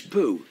fresh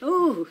poo.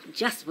 Oh,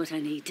 just what I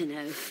need to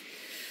know.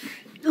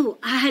 Oh,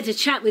 I had a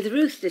chat with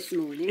Ruth this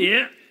morning.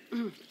 Yeah?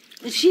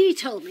 She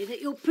told me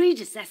that your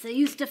predecessor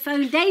used to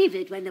phone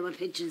David when there were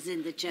pigeons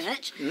in the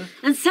church, Yeah?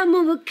 and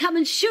someone would come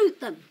and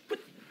shoot them.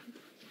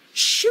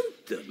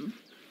 Shoot them?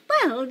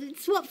 Well,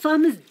 it's what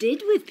farmers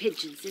did with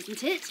pigeons,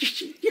 isn't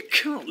it? You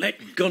can't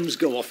let guns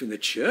go off in the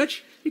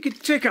church. You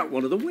could take out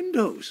one of the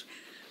windows.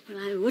 Well,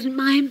 I wouldn't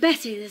mind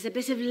betting there's a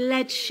bit of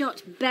lead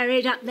shot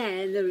buried up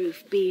there in the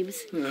roof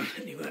beams.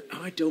 Anyway,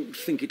 I don't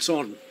think it's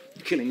on,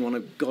 killing one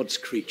of God's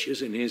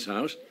creatures in his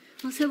house.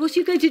 Well, so what are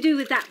you going to do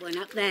with that one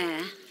up there,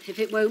 if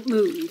it won't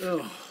move?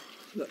 Oh,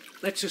 look,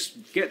 let's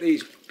just get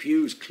these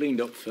pews cleaned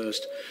up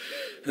first.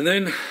 And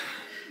then,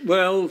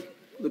 well,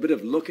 with a bit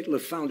of luck, it'll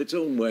have found its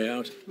own way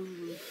out.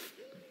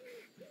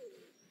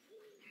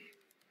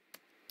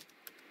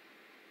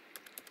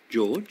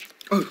 George?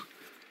 Oh,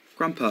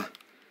 Grandpa.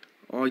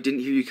 I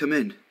didn't hear you come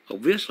in.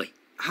 Obviously.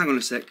 Hang on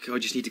a sec, I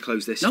just need to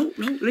close this. No,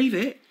 leave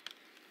it.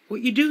 What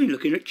are you doing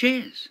looking at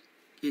chairs?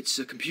 It's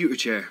a computer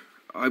chair.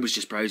 I was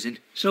just browsing.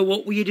 So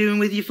what were you doing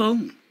with your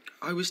phone?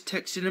 I was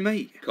texting a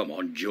mate. Come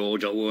on,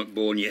 George, I weren't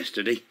born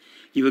yesterday.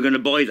 You were going to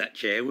buy that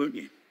chair, weren't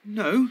you?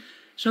 No.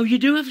 So you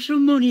do have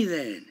some money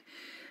then?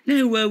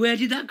 Now, where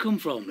did that come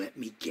from? Let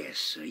me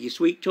guess. You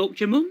sweet-talked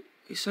your mum?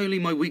 It's only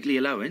my weekly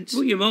allowance.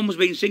 Well, your mum's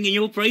been singing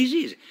your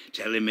praises,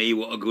 telling me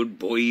what a good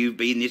boy you've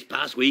been this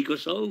past week or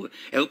so,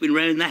 helping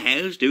round the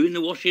house, doing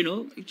the washing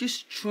up. You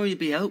just try to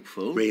be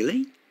helpful.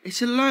 Really?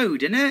 It's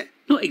allowed, isn't it?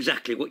 Not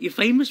exactly what you're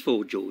famous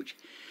for, George.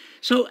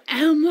 So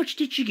how much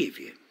did she give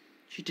you?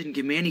 She didn't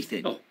give me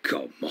anything. Oh,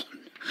 come on.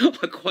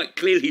 I quite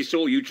clearly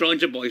saw you trying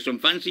to buy some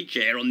fancy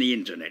chair on the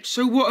internet.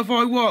 So what if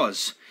I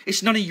was?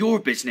 It's none of your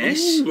business.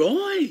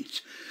 Oh,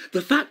 right.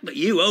 The fact that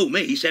you owe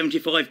me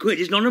 75 quid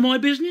is none of my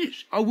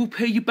business. I will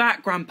pay you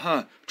back,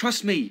 Grandpa.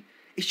 Trust me.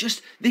 It's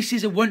just, this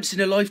is a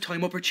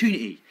once-in-a-lifetime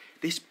opportunity.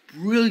 This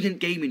brilliant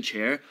gaming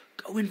chair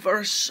going for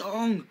a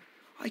song.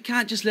 I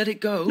can't just let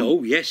it go.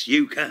 Oh, yes,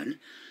 you can.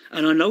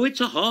 And I know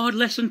it's a hard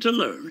lesson to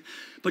learn,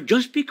 but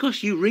just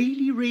because you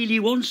really, really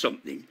want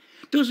something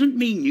doesn't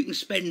mean you can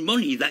spend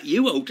money that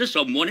you owe to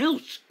someone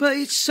else. But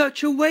it's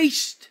such a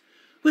waste.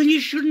 Well, you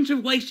shouldn't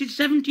have wasted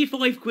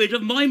 75 quid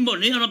of my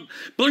money on a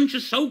bunch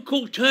of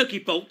so-called turkey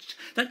poults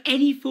that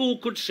any fool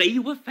could see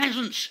were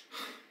pheasants.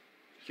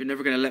 You're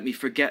never going to let me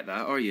forget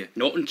that, are you?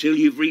 Not until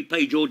you've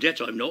repaid your debt,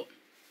 I'm not.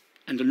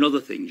 And another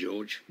thing,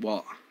 George.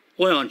 What?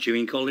 Why aren't you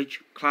in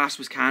college? Class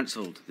was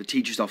cancelled. The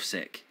teacher's off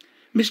sick.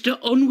 Mr.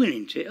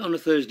 Unwin, isn't it, on a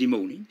Thursday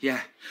morning?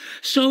 Yeah.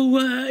 So,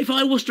 if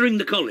I was to ring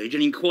the college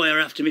and inquire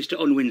after Mr.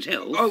 Unwin's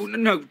health... Oh,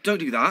 no, don't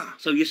do that.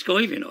 So you're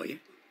skiving, are you?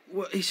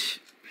 Well, it's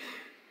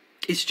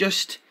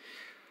just...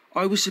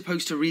 I was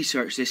supposed to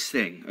research this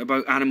thing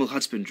about animal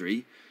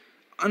husbandry,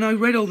 and I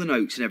read all the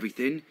notes and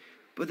everything,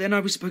 but then I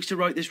was supposed to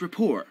write this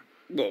report.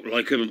 What,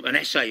 like an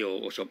essay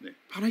or something?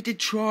 And I did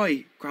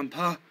try,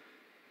 Grandpa,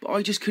 but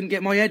I just couldn't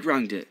get my head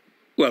round it.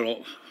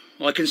 Well,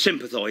 I can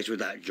sympathise with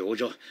that,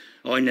 George.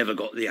 I never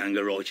got the hang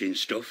of writing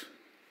stuff.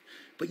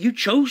 But you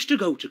chose to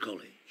go to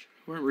college.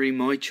 It weren't really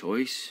my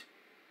choice.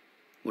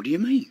 What do you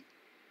mean?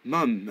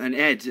 Mum and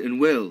Ed and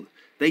Will,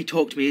 they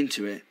talked me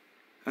into it.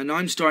 And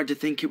I'm starting to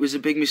think it was a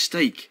big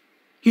mistake.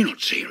 You're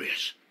not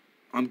serious?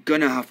 I'm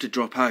gonna have to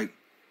drop out.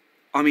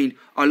 I mean,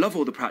 I love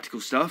all the practical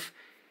stuff.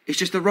 It's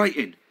just the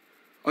writing.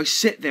 I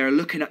sit there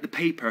looking at the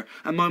paper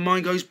and my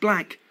mind goes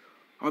blank.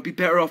 I'd be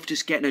better off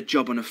just getting a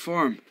job on a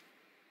farm.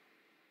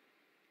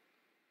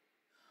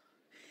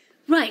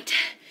 Right,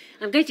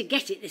 I'm going to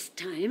get it this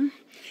time.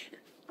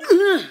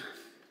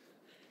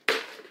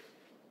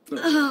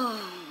 Oh,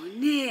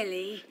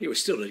 nearly. You were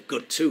still a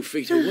good 2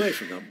 feet away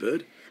from that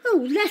bird.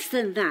 Oh, less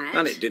than that.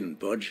 And it didn't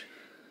budge.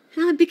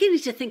 I'm beginning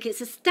to think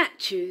it's a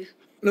statue.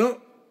 No,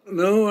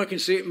 I can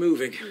see it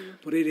moving.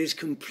 But it is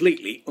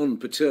completely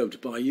unperturbed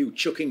by you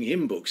chucking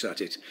hymn books at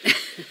it.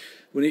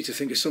 We need to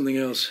think of something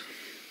else.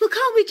 Well,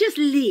 can't we just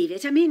leave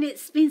it? I mean,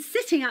 it's been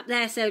sitting up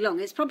there so long,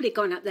 it's probably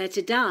gone up there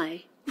to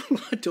die.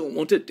 I don't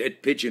want a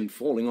dead pigeon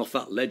falling off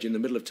that ledge in the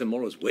middle of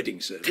tomorrow's wedding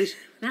service.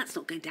 That's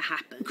not going to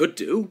happen. Could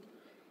do.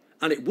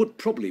 And it would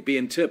probably be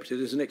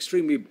interpreted as an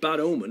extremely bad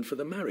omen for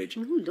the marriage.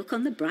 Oh, look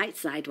on the bright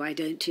side, why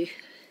don't you?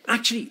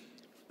 Actually,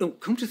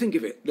 come to think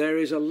of it, there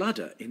is a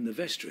ladder in the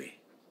vestry.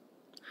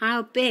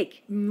 How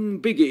big?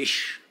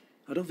 Biggish.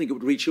 I don't think it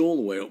would reach all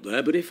the way up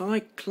there, but if I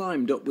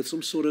climbed up with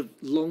some sort of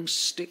long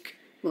stick...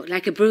 What,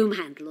 like a broom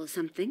handle or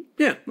something?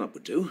 Yeah, that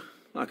would do.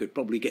 I could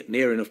probably get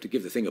near enough to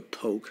give the thing a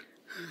poke.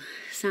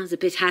 Sounds a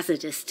bit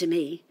hazardous to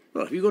me.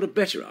 Well, have you got a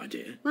better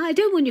idea? Well, I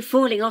don't want you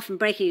falling off and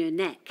breaking your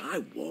neck.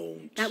 I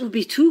won't. That would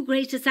be too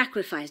great a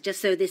sacrifice,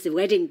 just so this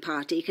wedding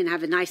party can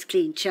have a nice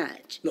clean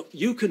church. Look,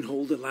 you can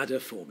hold the ladder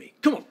for me.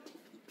 Come on.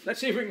 Let's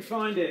see if we can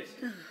find it.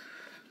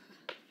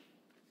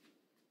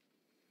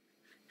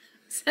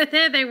 So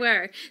there they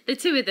were, the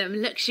two of them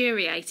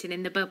luxuriating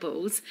in the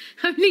bubbles.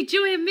 Only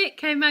Joy and Mick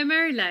came home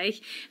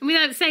early, and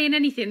without saying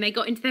anything, they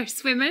got into their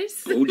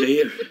swimmers. Oh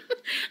dear. And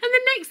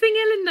the next thing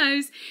Helen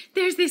knows,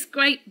 there's this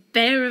great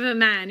bear of a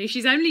man who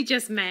she's only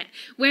just met,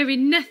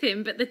 wearing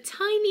nothing but the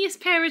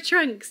tiniest pair of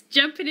trunks,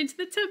 jumping into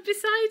the tub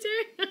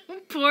beside her.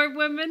 Poor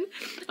woman.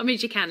 I mean,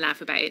 she can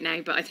laugh about it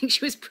now, but I think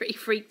she was pretty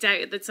freaked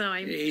out at the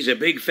time. He's a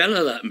big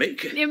fella, that Mick.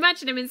 Can you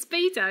imagine him in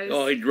Speedos?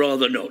 I'd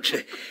rather not.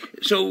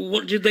 So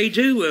what did they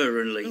do,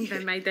 her and Lee?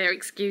 They made their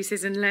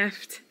excuses and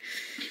left.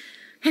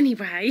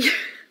 Anyway,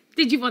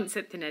 did you want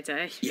something,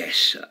 Eddie?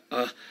 Yes,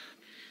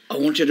 I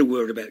wanted a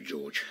word about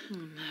George. Oh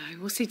no,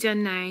 what's he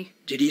done now?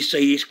 Did he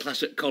say his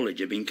class at college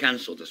had been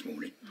cancelled this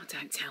morning? Oh,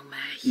 don't tell me.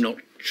 Not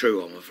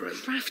true, I'm afraid.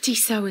 Crafty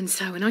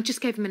so-and-so, and I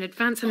just gave him an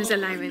advance on his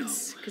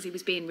allowance because he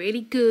was being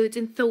really good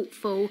and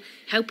thoughtful,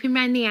 helping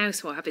round the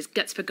house while I have his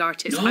guts for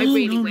garters. I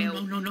really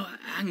will. No,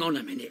 hang on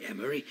a minute,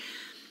 Emery.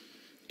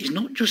 He's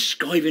not just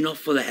skiving off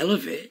for the hell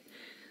of it.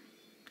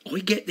 I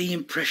get the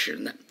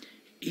impression that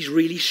he's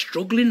really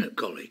struggling at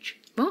college.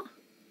 What?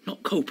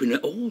 Not coping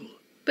at all.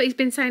 But he's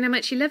been saying how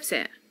much he loves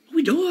it. Oh,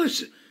 he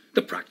does.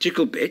 The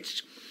practical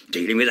bits,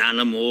 dealing with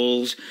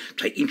animals,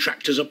 taking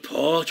tractors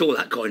apart, all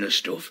that kind of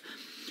stuff.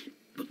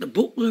 But the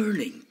book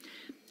learning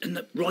and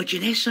the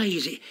writing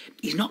essays,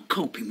 he's not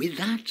coping with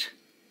that.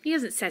 He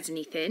hasn't said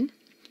anything.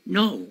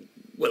 No.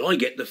 Well, I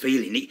get the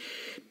feeling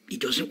he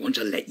doesn't want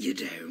to let you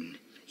down.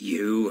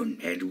 You and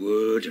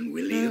Edward and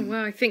William. Oh,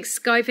 well, I think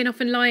skiving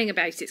off and lying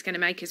about it's going to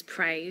make us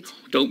proud.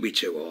 Don't be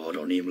too hard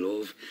on him,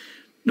 love.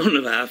 None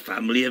of our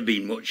family have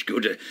been much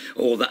good at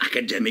all the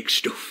academic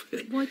stuff.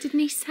 Why didn't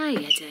he say,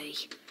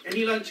 Eddie?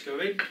 Any lunch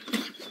going?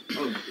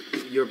 Oh,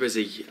 you're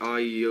busy.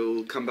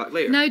 You'll come back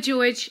later. No,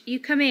 George, you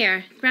come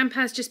here.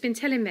 Grandpa's just been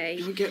telling me.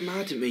 Don't get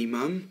mad at me,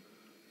 Mum.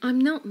 I'm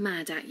not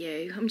mad at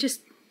you. I'm just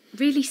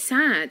really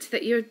sad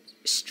that you're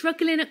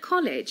struggling at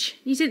college.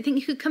 You didn't think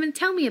you could come and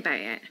tell me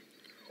about it.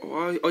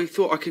 Oh, I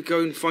thought I could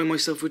go and find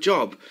myself a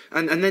job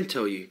and then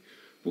tell you.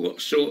 What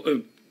sort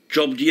of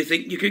job do you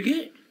think you could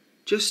get?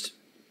 Just,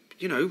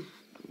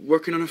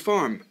 working on a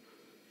farm.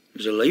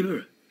 As a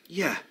labourer?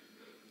 Yeah.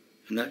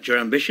 And that's your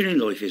ambition in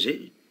life, is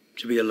it?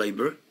 To be a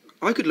labourer?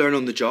 I could learn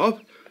on the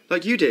job,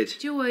 like you did.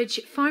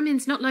 George,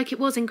 farming's not like it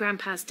was in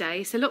Grandpa's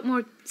day. It's a lot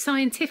more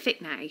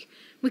scientific now.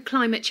 With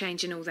climate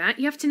change and all that.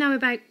 You have to know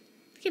about,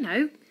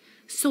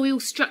 soil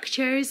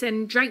structures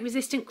and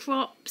drought-resistant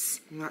crops.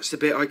 That's the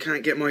bit I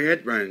can't get my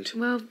head round.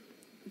 Well,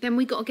 then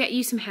we got to get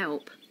you some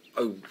help.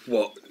 Oh,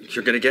 what?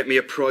 You're going to get me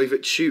a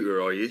private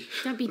tutor, are you?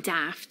 Don't be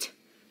daft.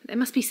 There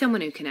must be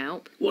someone who can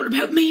help. What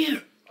about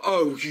me?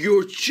 Oh,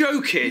 you're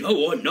joking.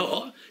 No, I'm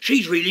not.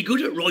 She's really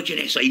good at writing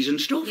essays and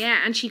stuff.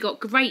 Yeah, and she got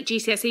great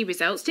GCSE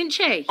results, didn't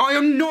she? I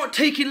am not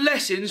taking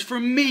lessons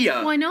from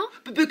Mia. Why not?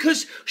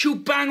 Because she'll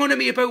bang on at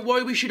me about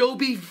why we should all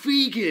be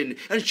vegan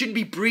and shouldn't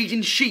be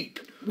breeding sheep.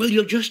 Well,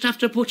 you'll just have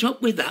to put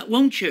up with that,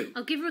 won't you?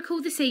 I'll give her a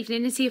call this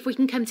evening and see if we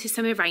can come to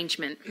some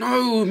arrangement.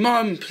 No,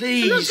 Mum,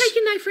 please. I'm not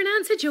taking no for an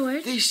answer,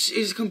 George. This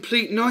is a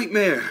complete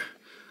nightmare.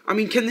 I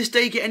mean, can this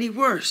day get any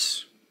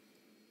worse?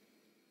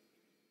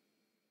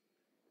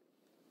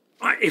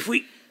 Right, if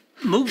we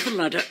move the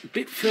ladder a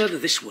bit further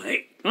this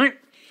way, right?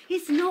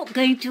 It's not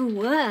going to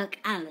work,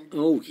 Alan.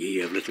 Oh, ye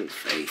of little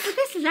faith. But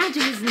this ladder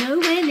is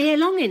nowhere near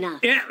long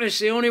enough. Yeah, it's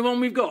the only one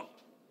we've got.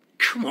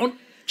 Come on,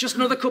 just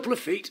another couple of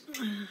feet.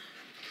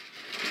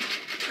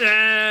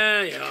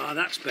 There you are,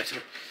 that's better.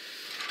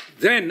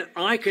 Then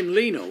I can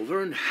lean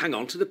over and hang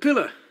on to the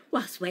pillar.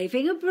 Whilst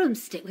waving a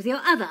broomstick with your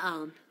other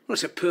arm. Well,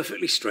 it's a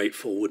perfectly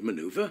straightforward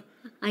manoeuvre.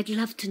 I'd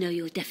love to know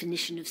your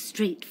definition of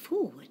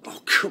straightforward.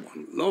 Oh, come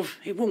on, love.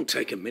 It won't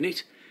take a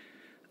minute.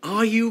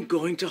 Are you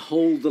going to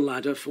hold the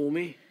ladder for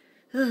me?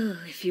 Oh,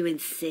 if you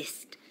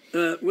insist.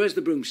 Where's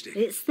the broomstick?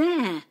 It's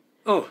there.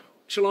 Oh,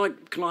 shall I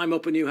climb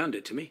up and you hand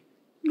it to me?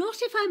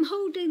 Not if I'm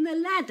holding the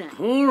ladder.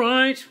 All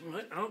right,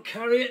 I'll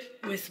carry it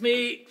with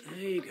me. There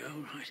you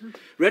go, right.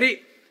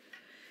 Ready?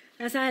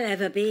 As I'll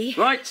ever be.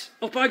 Right,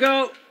 up I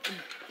go.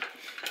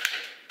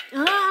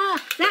 Ah,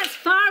 that's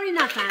far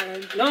enough,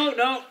 Alan.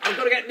 No, I've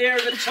got to get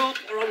nearer the top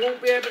or I won't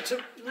be able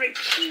to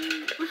reach.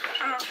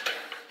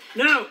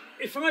 Now,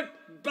 if I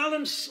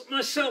balance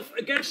myself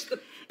against the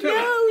pillar...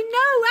 No,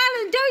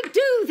 Alan, don't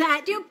do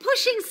that. You're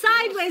pushing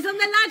sideways on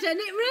the ladder and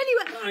it really...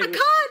 I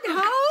can't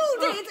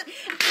hold it.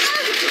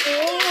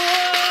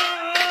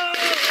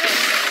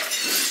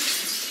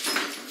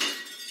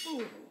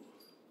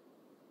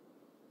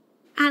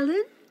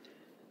 Alan?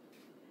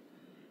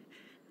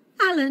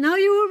 Alan, are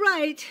you all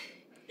right?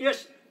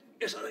 Yes,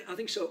 I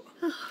think so.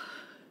 Oh,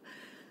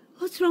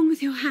 what's wrong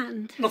with your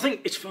hand? Nothing,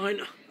 it's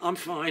fine. I'm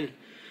fine.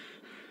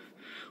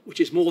 Which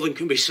is more than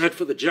can be said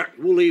for the Jack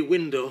Woolley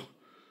window.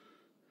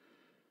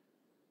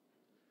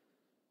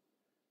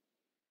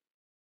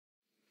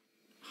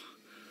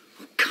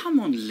 Come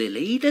on,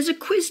 Lily, there's a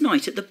quiz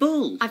night at the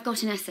Bull. I've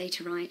got an essay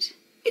to write.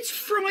 It's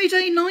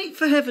Friday night,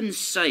 for heaven's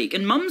sake,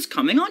 and Mum's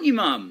coming, aren't you,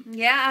 Mum?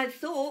 Yeah, I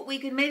thought we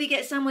could maybe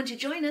get someone to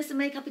join us and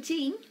make up a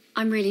team.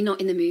 I'm really not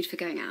in the mood for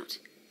going out.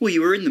 Well,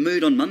 you were in the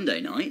mood on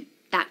Monday night.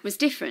 That was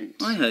different.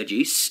 I heard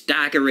you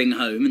staggering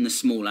home in the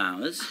small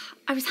hours.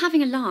 I was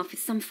having a laugh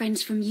with some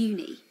friends from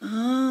uni.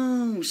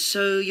 Oh,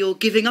 so you're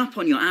giving up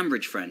on your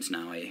Ambridge friends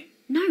now, are you?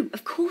 No,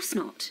 of course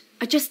not.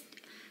 I just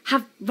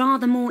have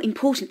rather more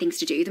important things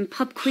to do than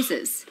pub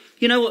quizzes.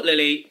 You know what,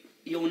 Lily?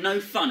 You're no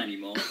fun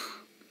anymore.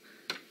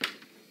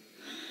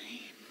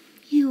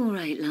 You all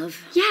right,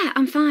 love? Yeah,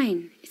 I'm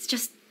fine. It's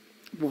just...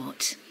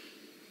 What?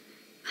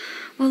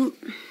 Well,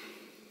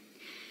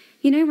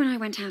 you know when I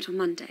went out on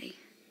Monday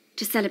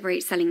to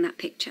celebrate selling that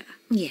picture?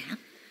 Yeah.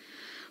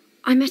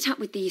 I met up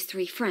with these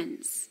 3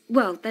 friends.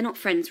 Well, they're not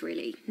friends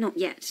really, not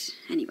yet,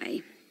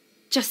 anyway.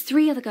 Just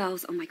 3 other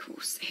girls on my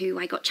course who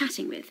I got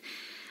chatting with.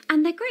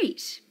 And they're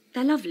great,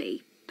 they're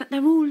lovely, but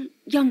they're all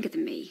younger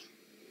than me.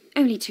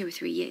 Only 2 or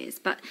 3 years,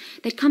 but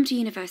they'd come to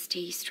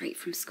university straight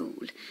from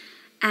school.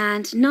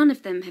 And none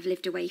of them have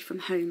lived away from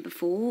home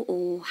before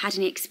or had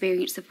any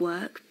experience of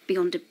work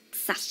beyond a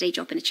Saturday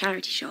job in a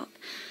charity shop.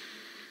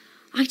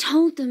 I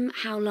told them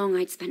how long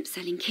I'd spent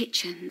selling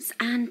kitchens,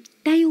 and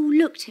they all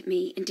looked at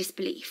me in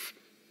disbelief,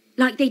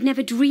 like they'd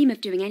never dream of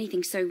doing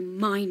anything so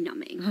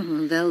mind-numbing.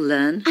 Oh, they'll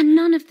learn. And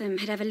none of them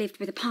had ever lived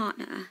with a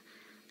partner.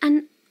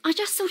 And I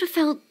just sort of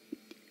felt...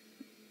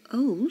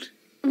 Old?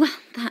 Well,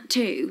 that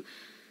too.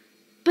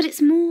 But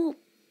it's more...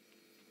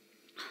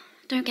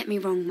 Don't get me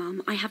wrong,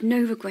 Mum. I have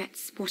no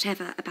regrets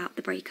whatever about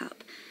the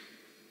breakup.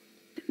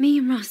 But me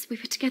and Russ, we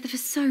were together for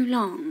so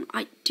long.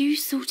 I do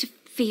sort of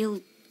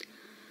feel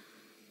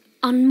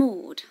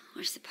unmoored,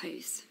 I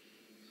suppose.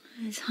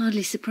 It's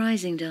hardly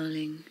surprising,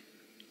 darling.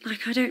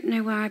 Like I don't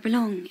know where I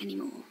belong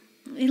anymore.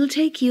 It'll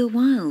take you a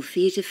while for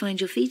you to find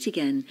your feet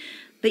again,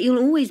 but you'll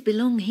always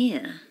belong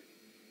here.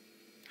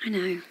 I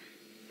know.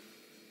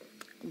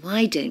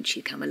 Why don't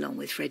you come along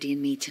with Freddie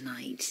and me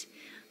tonight?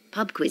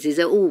 Pub quizzes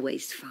are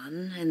always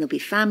fun, and there'll be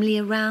family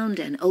around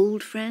and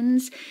old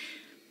friends.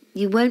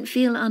 You won't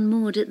feel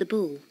unmoored at the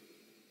Bull.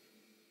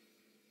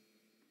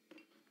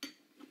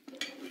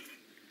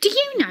 Do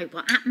you know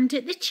what happened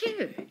at the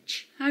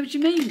church? How do you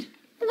mean?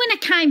 When I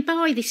came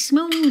by this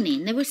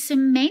morning, there were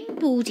some men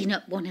boarding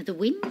up one of the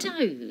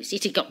windows.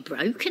 It had got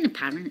broken,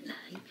 apparently.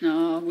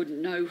 No, I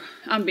wouldn't know.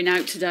 I haven't been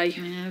out today.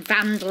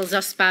 Vandals, I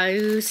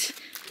suppose.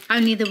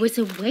 Only there was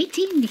a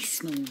wedding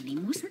this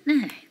morning, wasn't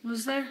there?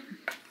 Was there?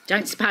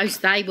 Don't suppose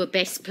they were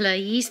best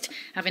pleased,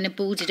 having a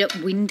boarded-up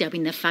window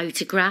in the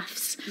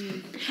photographs.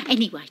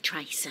 Anyway,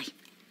 Tracy,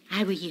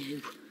 how are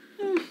you?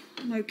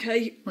 I'm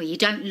okay. Well, you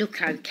don't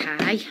look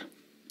okay.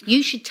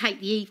 You should take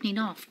the evening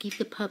off, give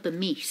the pub a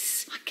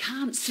miss. I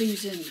can't,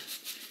 Susan.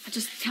 I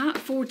just can't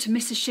afford to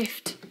miss a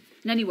shift.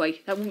 And anyway,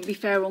 that wouldn't be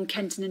fair on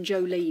Kenton and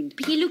Jolene.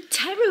 But you look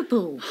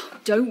terrible.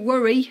 Don't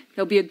worry.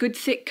 There'll be a good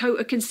thick coat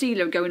of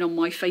concealer going on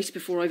my face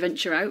before I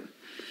venture out.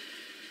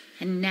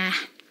 And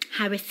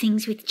how are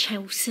things with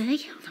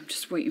Chelsea? I'm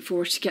just waiting for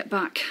her to get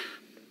back.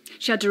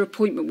 She had her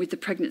appointment with the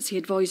Pregnancy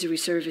Advisory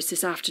Service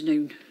this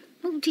afternoon.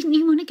 Well, didn't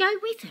you want to go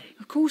with her?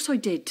 Of course I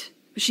did.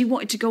 But she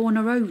wanted to go on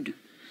her own.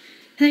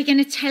 Are they going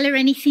to tell her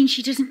anything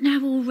she doesn't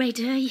know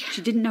already?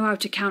 She didn't know how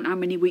to count how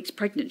many weeks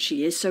pregnant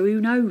she is, so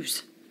who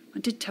knows? I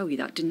did tell you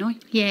that, didn't I?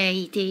 Yeah,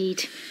 you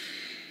did.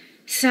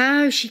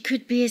 So she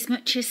could be as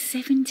much as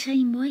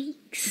 17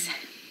 weeks.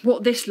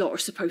 What this lot are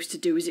supposed to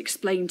do is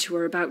explain to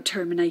her about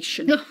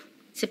termination. Oh,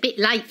 it's a bit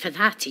late for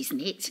that, isn't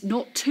it?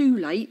 Not too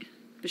late,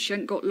 but she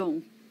ain't got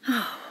long.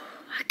 Oh,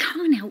 I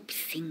can't help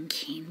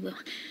thinking, well,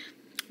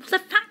 the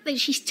fact that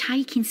she's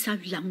taking so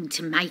long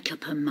to make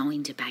up her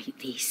mind about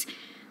this.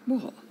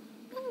 What?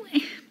 Well,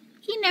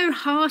 in her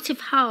heart of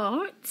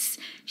hearts,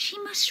 she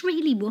must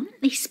really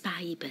want this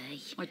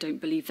baby. I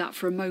don't believe that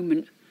for a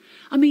moment.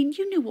 I mean,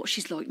 you know what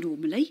she's like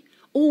normally.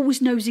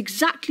 Always knows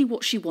exactly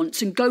what she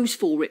wants and goes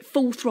for it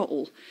full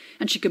throttle.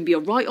 And she can be a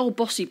right old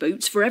bossy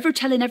boots, forever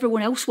telling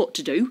everyone else what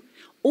to do.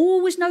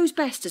 Always knows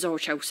best, as our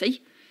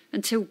Chelsea.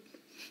 Until,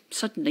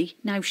 suddenly,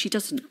 now she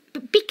doesn't.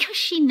 But because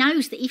she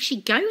knows that if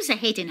she goes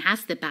ahead and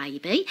has the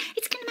baby,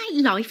 it's going to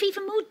make life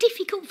even more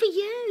difficult for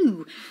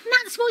you. And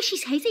that's why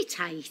she's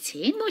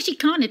hesitating, why she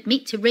can't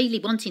admit to really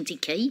wanting to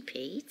keep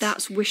it.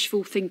 That's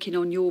wishful thinking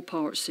on your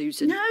part,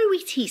 Susan. No,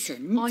 it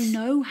isn't. I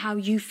know how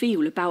you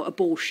feel about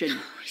abortion.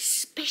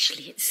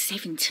 Especially at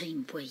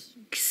 17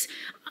 weeks.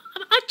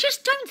 I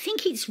just don't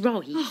think it's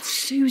right. Oh,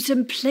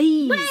 Susan,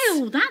 please.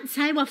 Well, that's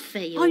how I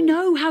feel. I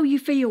know how you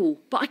feel,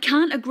 but I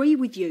can't agree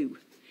with you.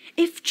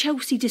 If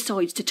Chelsea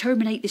decides to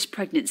terminate this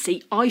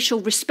pregnancy, I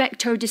shall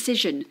respect her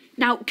decision.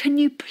 Now, can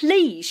you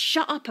please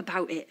shut up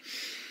about it?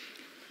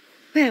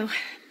 Well,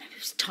 it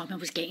was time I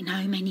was getting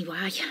home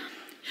anyway.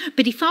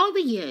 But if I were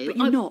you... But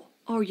you're not,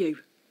 are you?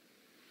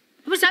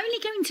 I was only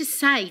going to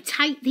say,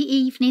 take the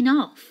evening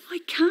off. I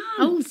can't.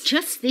 Oh,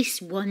 just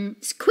this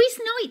once. Quiz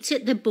nights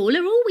at the Bull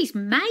are always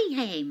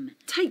mayhem.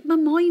 Take my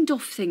mind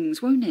off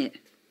things, won't it?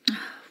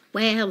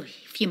 Well,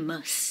 if you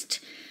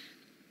must.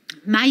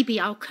 Maybe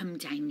I'll come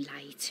down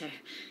later,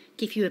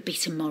 give you a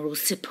bit of moral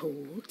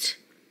support.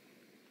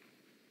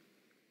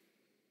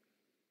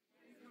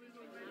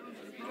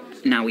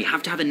 Now, we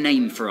have to have a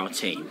name for our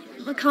team.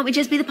 Well, can't we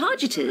just be the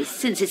Pargeters,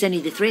 since it's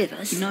only the three of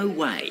us? No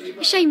way.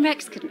 Shame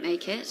Rex couldn't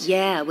make it.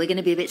 Yeah, we're going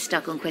to be a bit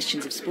stuck on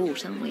questions of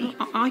sport, aren't we?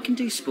 I can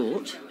do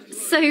sport.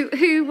 So,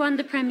 who won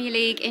the Premier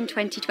League in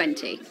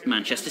 2020?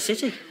 Manchester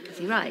City. Is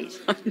he right?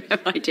 I've no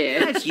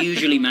idea. It's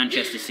usually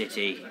Manchester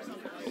City.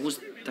 Or was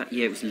that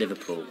year it was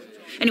Liverpool?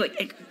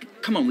 Anyway,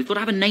 come on, we've got to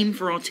have a name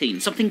for our team.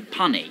 Something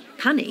punny.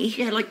 Punny?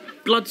 Yeah, like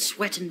blood,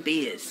 sweat and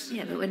beers.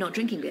 Yeah, but we're not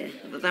drinking beer.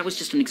 That was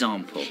just an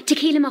example.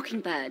 Tequila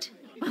Mockingbird.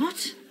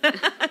 What?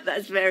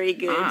 That's very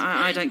good.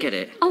 I don't get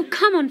it. Oh,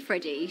 come on,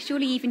 Freddie.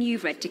 Surely even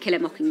you've read To Kill a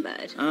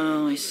Mockingbird.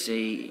 Oh, I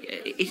see.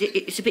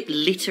 It's a bit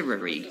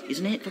literary,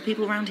 isn't it, for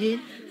people around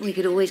here? We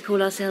could always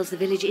call ourselves the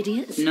Village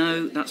Idiots.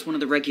 No, that's one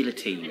of the regular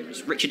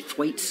teams. Richard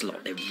Thwaites'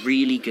 lot. They're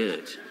really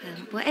good.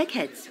 We're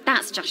eggheads.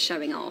 That's just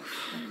showing off.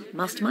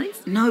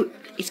 Masterminds? No,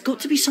 it's got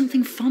to be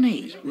something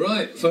funny.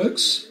 Right,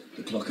 folks.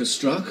 The clock has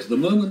struck. The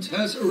moment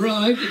has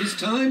arrived. It is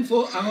time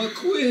for our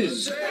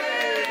quiz.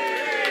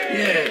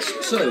 Yes,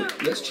 so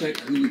let's check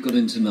who we've got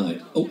in tonight.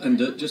 Oh, and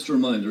just a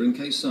reminder, in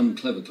case some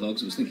clever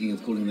clogs was thinking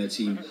of calling their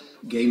team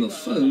Game of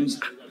Phones,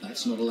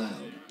 that's not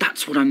allowed.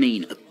 That's what I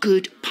mean, a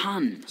good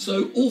pun.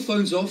 So, all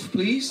phones off,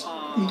 please.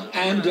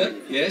 And,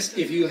 yes,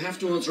 if you have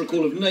to answer a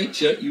call of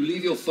nature, you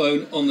leave your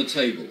phone on the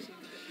table.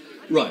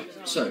 Right,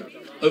 so,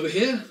 over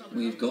here,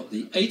 we've got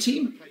the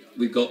A-team,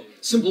 we've got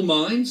Simple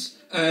Minds,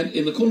 and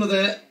in the corner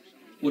there,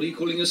 what are you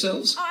calling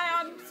yourselves?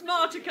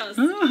 Smarticus.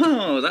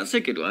 Oh, that's a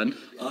good one.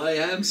 I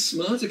am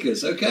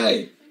Smarticus,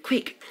 okay.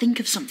 Quick, think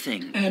of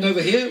something. And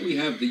over here we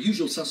have the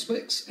usual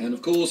suspects, and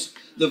of course,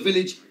 the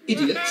Village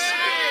Idiots.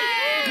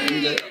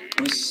 And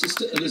my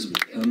sister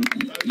Elizabeth,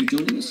 you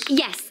joining us?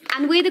 Yes,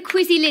 and we're the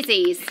Quizzy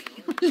Lizzies.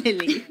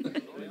 Lily.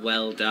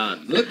 Well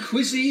done. The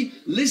Quizzy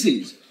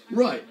Lizzies.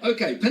 Right,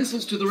 okay,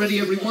 pencils to the ready,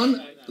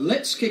 everyone.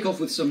 Let's kick off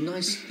with some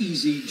nice,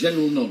 easy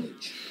general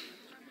knowledge.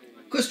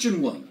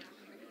 Question 1.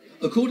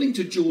 According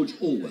to George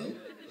Orwell,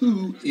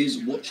 who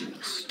is watching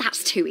us?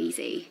 That's too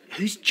easy.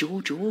 Who's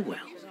George Orwell?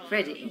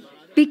 Freddie.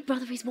 Big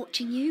Brother is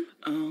watching you.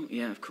 Oh,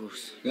 yeah, of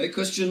course. Okay,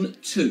 question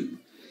 2.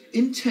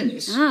 In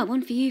tennis... Ah,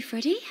 one for you,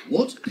 Freddie.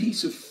 What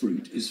piece of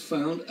fruit is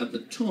found at the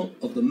top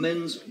of the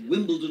men's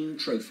Wimbledon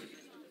trophy?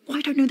 Well,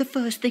 I don't know the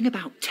first thing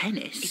about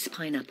tennis. It's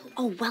pineapple.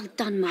 Oh, well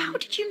done, Mum. How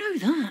did you know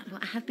that?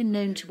 Well, I have been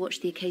known to watch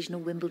the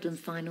occasional Wimbledon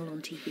final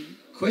on TV.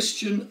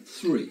 Question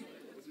 3.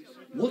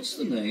 What's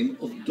the name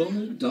of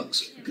Donald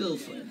Duck's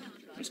girlfriend?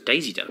 It's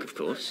Daisy Duck, of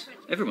course.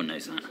 Everyone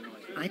knows that.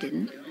 I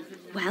didn't.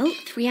 Well,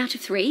 3 out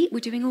of 3. We're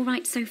doing all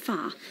right so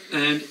far.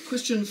 And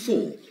question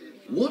 4.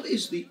 What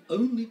is the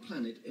only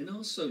planet in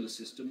our solar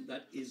system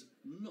that is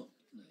not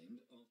named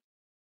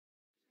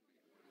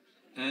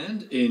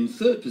And in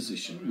third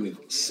position,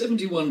 with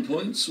 71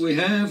 points, we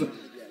have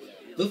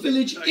the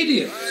Village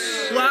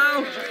Idiots.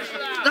 Wow!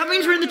 That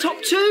means we're in the top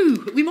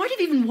 2. We might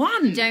have even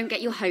won. Don't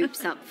get your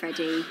hopes up,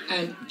 Freddie.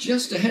 And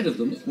just ahead of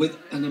them, with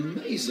an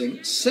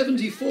amazing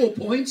 74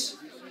 points,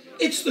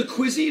 it's the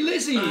Quizzy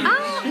Lizzie.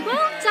 Oh,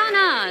 well done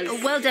us.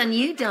 Oh, well done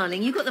you,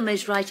 darling. You got the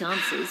most right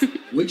answers.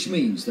 Which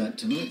means that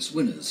tonight's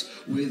winners,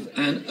 with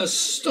an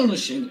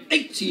astonishing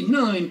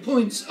 89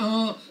 points,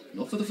 are,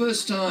 not for the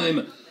first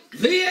time,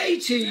 the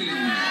A-Team.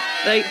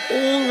 They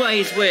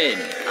always win.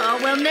 Oh,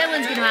 well, no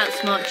one's going to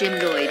outsmart Jim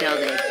Lloyd, are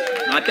they?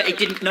 I bet he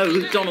didn't know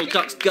who Donald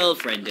Duck's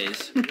girlfriend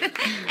is.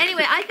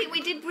 Anyway, I think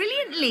we did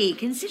brilliantly,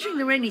 considering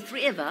there were only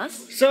 3 of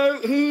us. So,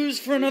 who's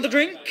for another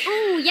drink?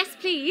 Oh, yes,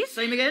 please.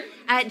 Same again?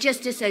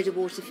 Just a soda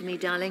water for me,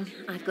 darling.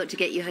 I've got to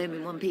get you home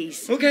in one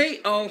piece. OK,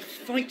 I'll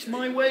fight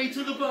my way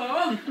to the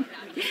bar.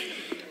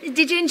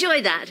 Did you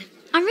enjoy that?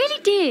 I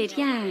really did,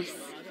 yes.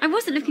 I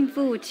wasn't looking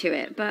forward to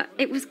it, but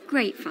it was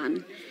great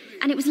fun.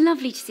 And it was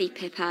lovely to see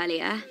Pip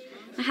earlier.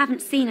 I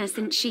haven't seen her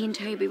since she and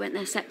Toby went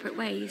their separate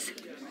ways.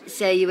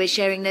 So you were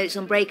sharing notes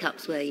on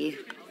breakups, were you?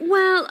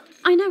 Well,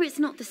 I know it's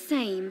not the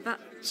same, but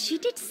she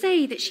did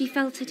say that she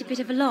felt at a bit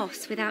of a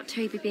loss without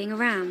Toby being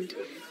around.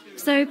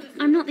 So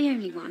I'm not the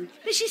only one.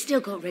 But she's still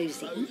got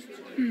Rosie.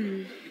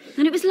 And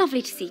it was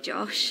lovely to see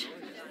Josh.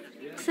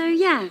 So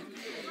yeah,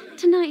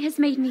 tonight has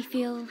made me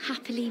feel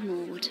happily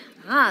moored.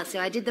 Ah, so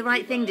I did the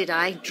right thing, did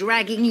I?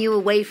 Dragging you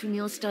away from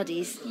your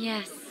studies.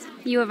 Yes,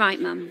 you were right,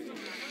 Mum.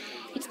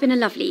 It's been a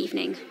lovely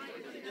evening.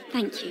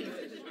 Thank you.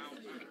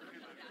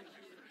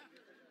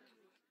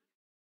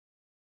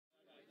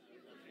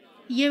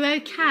 You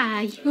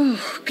okay?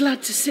 Oh,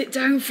 glad to sit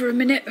down for a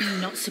minute. I'm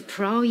not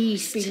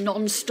surprised. Been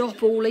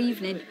non-stop all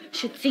evening.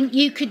 Should think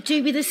you could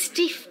do with a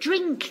stiff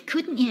drink,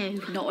 couldn't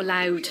you? Not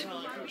allowed.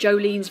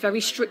 Jolene's very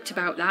strict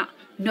about that.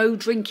 No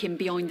drinking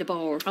behind the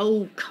bar.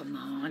 Oh, come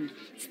on.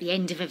 It's the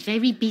end of a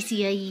very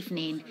busy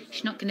evening.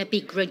 She's not going to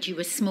begrudge you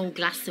a small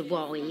glass of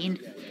wine.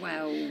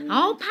 Well...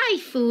 I'll pay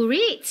for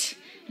it.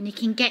 And you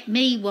can get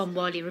me one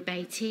while you're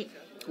about it.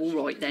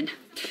 All right, then.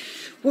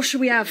 What shall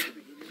we have?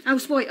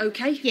 House white,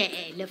 OK? Yeah,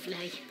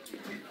 lovely.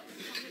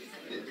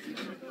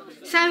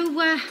 So,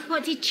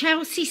 what did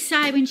Chelsea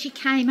say when she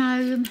came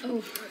home?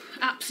 Oh,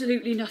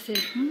 absolutely nothing.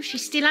 Oh, she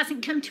still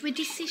hasn't come to a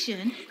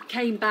decision?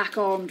 Came back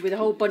armed with a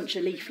whole bunch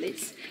of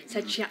leaflets.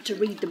 Said she had to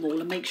read them all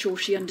and make sure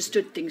she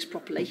understood things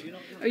properly.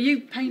 Are you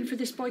paying for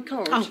this by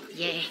card? Oh,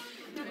 yeah.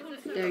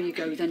 There you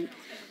go, then.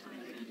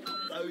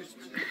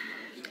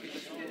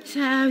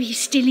 So, you're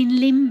still in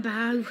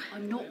limbo?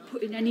 I'm not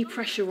putting any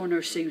pressure on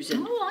her,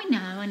 Susan. Oh,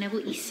 I know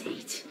what you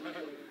said.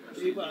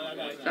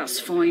 That's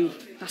fine.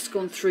 That's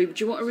gone through.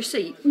 Do you want a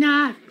receipt?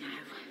 No.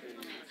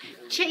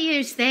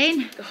 Cheers,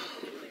 then.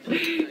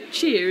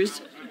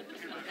 Cheers.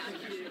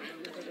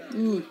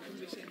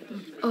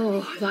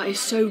 Oh, that is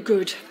so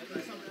good.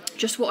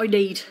 Just what I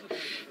need.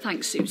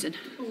 Thanks, Susan.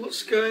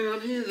 What's going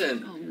on here,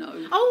 then? Oh,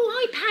 no.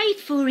 Oh, I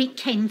paid for it,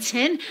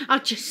 Kenton. I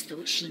just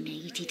thought she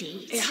needed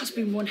it. It has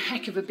been one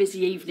heck of a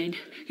busy evening.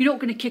 You're not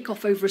going to kick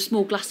off over a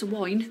small glass of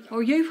wine,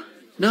 are you?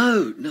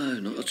 No,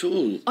 not at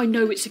all. I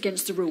know it's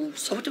against the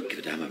rules. Oh, I don't give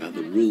a damn about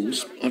the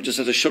rules. I've just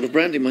had a shot of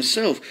brandy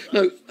myself.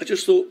 No, I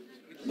just thought,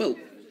 well,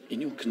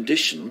 in your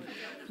condition...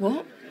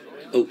 What?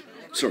 Oh,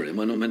 sorry, am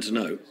I not meant to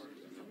know?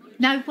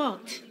 No,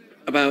 what?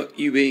 About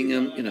you being,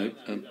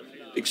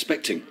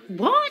 expecting.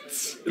 What?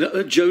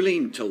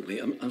 Jolene told me.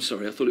 I'm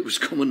sorry, I thought it was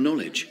common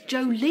knowledge.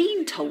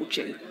 Jolene told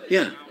you?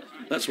 Yeah,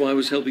 that's why I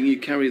was helping you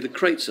carry the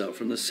crates out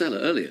from the cellar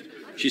earlier.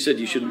 She said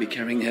you shouldn't be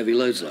carrying heavy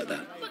loads like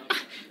that.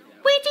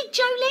 Where did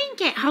Jolene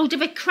get hold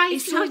of a crate?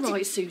 It's all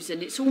right,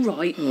 Susan, it's all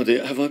right. Oh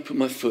dear, have I put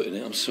my foot in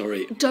it? I'm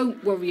sorry.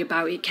 Don't worry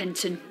about it,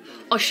 Kenton.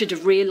 I should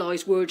have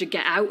realised word would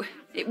get out.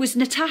 It was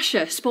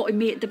Natasha spotting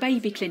me at the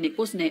baby clinic,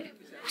 wasn't it?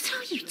 What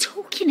are you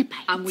talking about?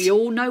 And we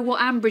all know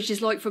what Ambridge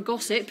is like for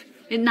gossip.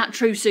 Isn't that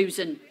true,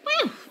 Susan?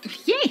 Well,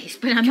 yes,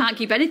 but you can't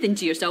keep anything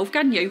to yourself,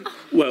 can you?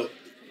 Well,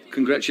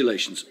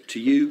 congratulations to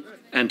you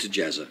and to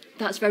Jazza.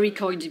 That's very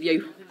kind of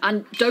you.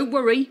 And don't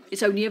worry,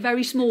 it's only a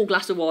very small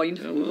glass of wine.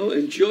 Oh, well,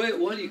 enjoy it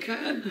while you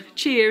can.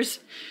 Cheers.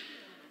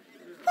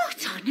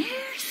 What on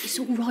earth? It's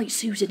all right,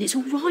 Susan, it's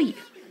all right.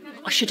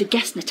 I should have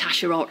guessed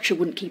Natasha Archer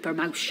wouldn't keep her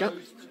mouth shut.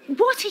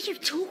 What are you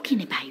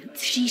talking about?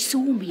 She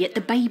saw me at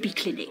the baby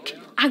clinic,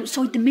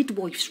 outside the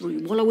midwife's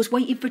room while I was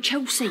waiting for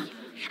Chelsea.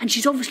 And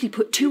she's obviously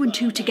put 2 and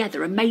 2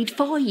 together and made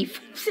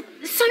 5.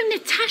 So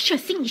Natasha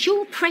thinks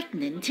you're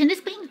pregnant and has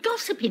been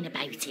gossiping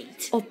about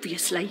it?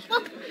 Obviously.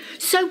 Well,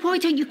 so why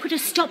don't you put a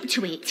stop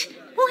to it?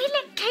 Why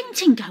let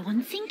Kenton go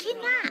on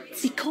thinking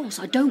that? Because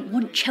I don't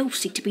want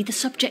Chelsea to be the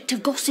subject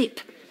of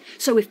gossip.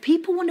 So if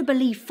people want to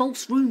believe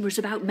false rumours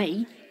about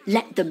me,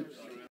 let them.